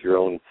set up your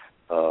own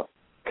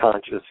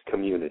conscious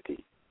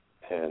community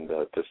and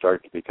to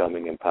start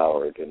becoming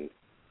empowered. And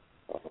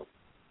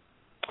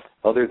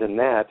other than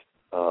that,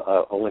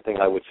 only thing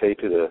I would say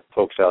to the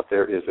folks out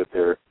there is that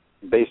they're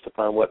based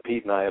upon what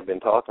Pete and I have been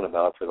talking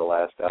about for the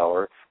last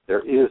hour.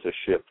 There is a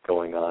shift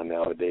going on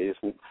nowadays.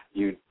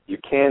 You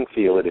can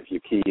feel it if you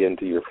key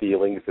into your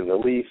feelings in the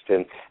least,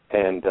 and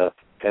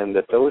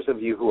that those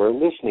of you who are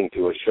listening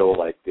to a show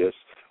like this,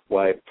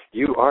 why,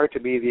 you are to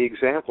be the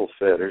example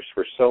setters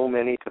for so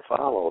many to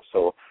follow.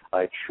 So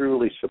I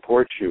truly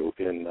support you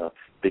in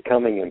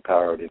becoming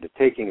empowered, into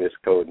taking this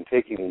code and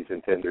taking these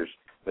Intenders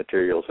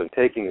materials and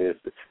taking this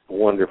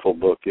wonderful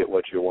book, Get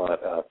What You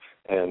Want,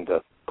 and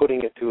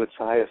putting it to its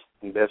highest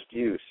and best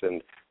use.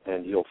 And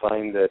you'll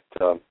find that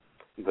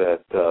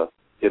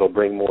it'll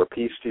bring more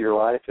peace to your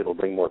life, it'll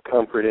bring more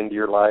comfort into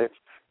your life,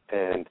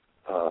 and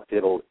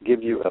it'll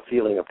give you a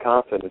feeling of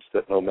confidence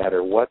that no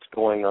matter what's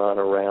going on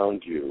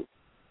around you,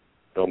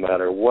 no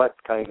matter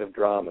what kind of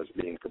drama is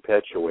being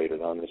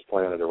perpetuated on this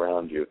planet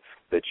around you,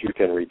 that you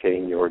can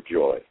retain your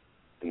joy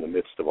in the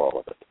midst of all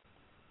of it.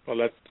 Well,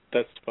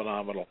 that's phenomenal.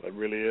 phenomenal. It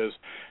really is.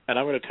 And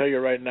I'm going to tell you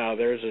right now,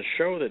 there's a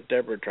show that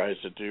Deborah tries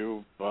to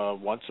do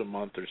once a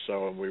month or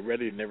so, and we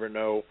really never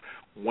know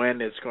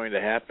when it's going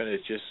to happen.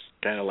 It's just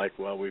kind of like,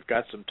 well, we've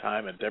got some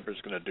time, and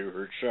Deborah's going to do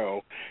her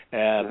show,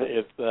 and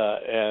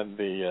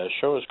the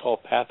show is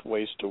called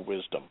Pathways to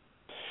Wisdom.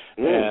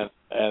 And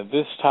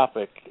this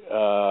topic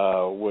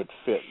would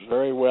fit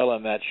very well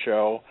in that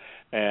show,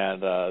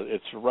 and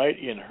it's right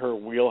in her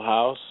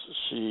wheelhouse.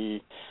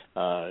 She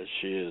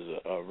is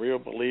a real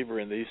believer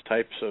in these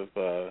types of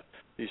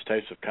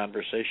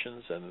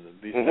conversations and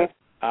these types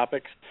of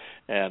topics,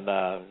 and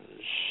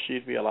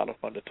she'd be a lot of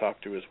fun to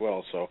talk to as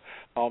well. So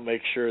I'll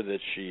make sure that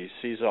she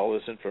sees all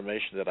this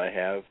information that I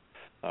have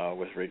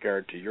with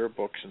regard to your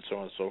books and so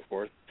on and so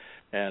forth,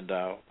 and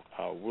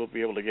we'll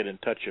be able to get in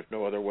touch. If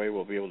no other way,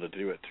 we'll be able to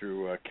do it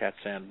through Kat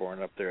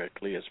Sanborn up there at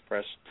Clea's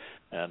Press,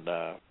 and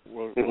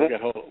we'll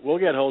get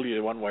hold of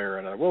you one way or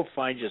another. We'll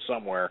find you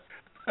somewhere.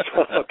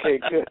 Okay,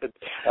 good.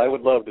 I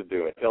would love to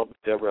do it. Tell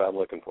Deborah I'm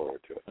looking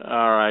forward to it.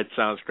 All right,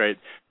 sounds great.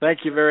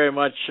 Thank you very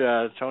much,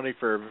 Tony,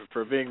 for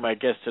being my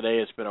guest today.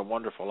 It's been a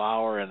wonderful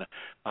hour and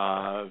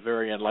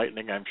very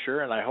enlightening, I'm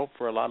sure, and I hope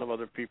for a lot of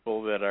other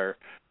people that are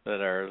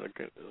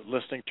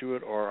listening to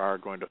it or are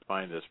going to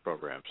find this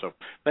program. So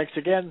thanks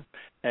again,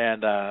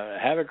 and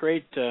have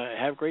great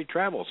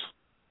travels.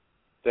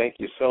 Thank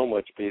you so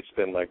much, Pete. It's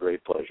been my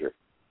great pleasure.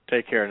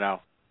 Take care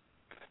now.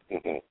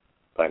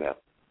 Bye now.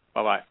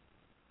 Bye-bye.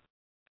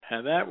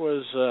 And that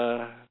was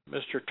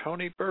Mr.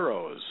 Tony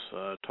Burroughs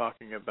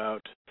talking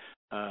about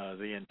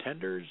the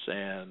intenders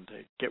and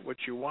Get What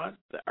You Want,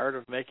 The Art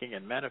of Making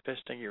and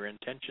Manifesting Your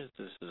Intentions.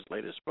 This is his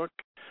latest book.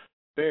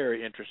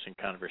 Very interesting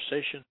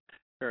conversation,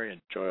 very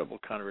enjoyable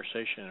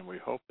conversation, and we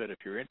hope that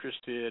if you're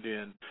interested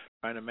in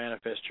trying to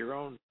manifest your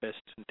own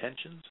best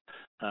intentions,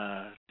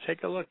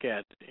 take a look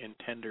at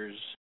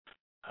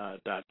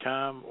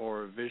intenders.com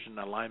or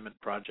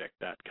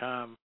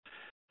visionalignmentproject.com.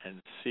 and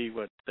see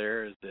what's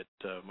there that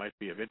might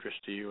be of interest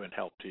to you and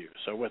help to you.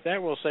 So with that,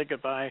 we'll say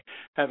goodbye.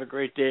 Have a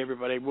great day,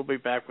 everybody. We'll be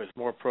back with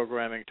more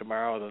programming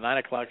tomorrow. The 9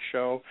 o'clock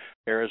show,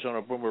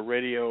 Arizona Boomer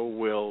Radio,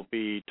 will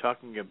be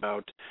talking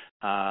about,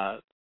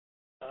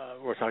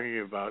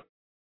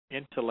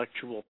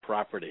 intellectual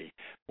property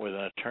with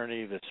an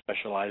attorney that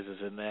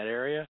specializes in that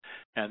area.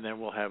 And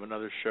then we'll have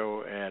another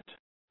show at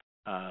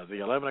the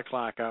 11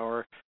 o'clock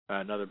hour,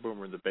 another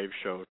Boomer and the Babe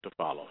show to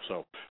follow.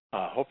 So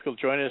hope you'll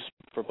join us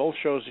for both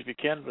shows if you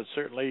can, but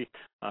certainly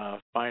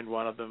find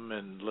one of them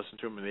and listen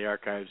to them in the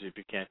archives if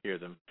you can't hear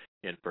them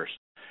in person.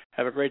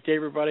 Have a great day,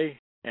 everybody,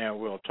 and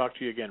we'll talk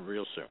to you again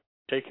real soon.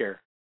 Take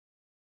care.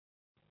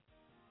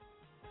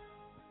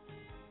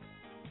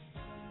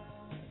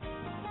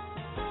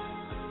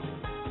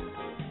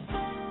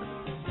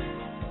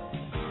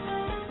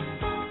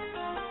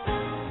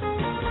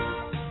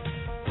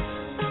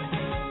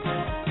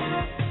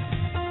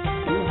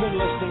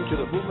 Listening to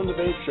the Boomer and the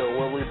Babe Show,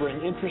 where we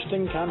bring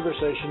interesting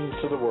conversation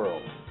to the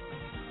world.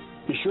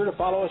 Be sure to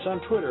follow us on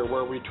Twitter,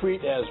 where we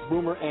tweet as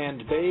Boomer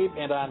and Babe,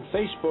 and on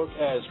Facebook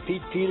as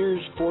Pete Peters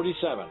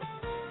 47.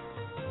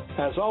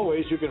 As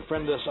always, you can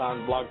friend us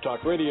on Blog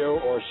Talk Radio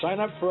or sign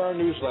up for our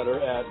newsletter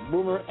at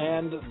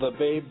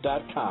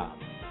boomerandthebabe.com.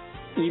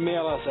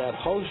 Email us at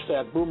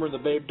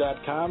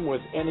host@boomerandthebabe.com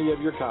with any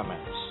of your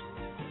comments.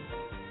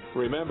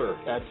 Remember,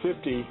 at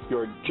 50,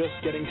 you're just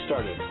getting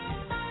started.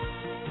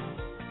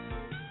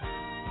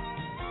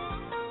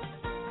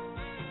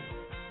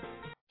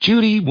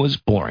 Judy was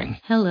boring.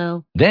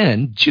 Hello.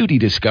 Then Judy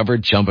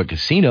discovered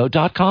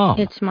ChumbaCasino.com.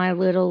 It's my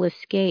little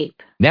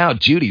escape. Now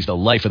Judy's the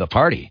life of the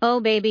party. Oh,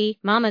 baby,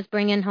 mama's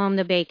bringing home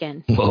the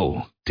bacon.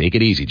 Whoa, take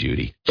it easy,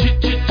 Judy.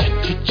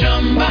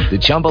 The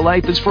Chumba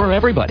life is for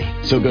everybody.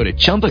 So go to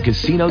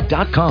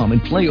ChumbaCasino.com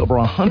and play over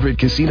 100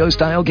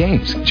 casino-style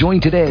games. Join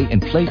today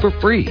and play for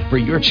free for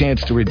your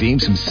chance to redeem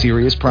some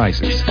serious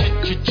prizes.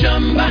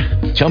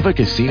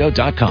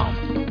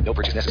 ChumbaCasino.com. No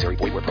purchase necessary.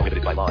 Void where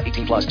prohibited by law.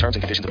 18 plus terms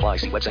and conditions apply.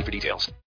 See website for details.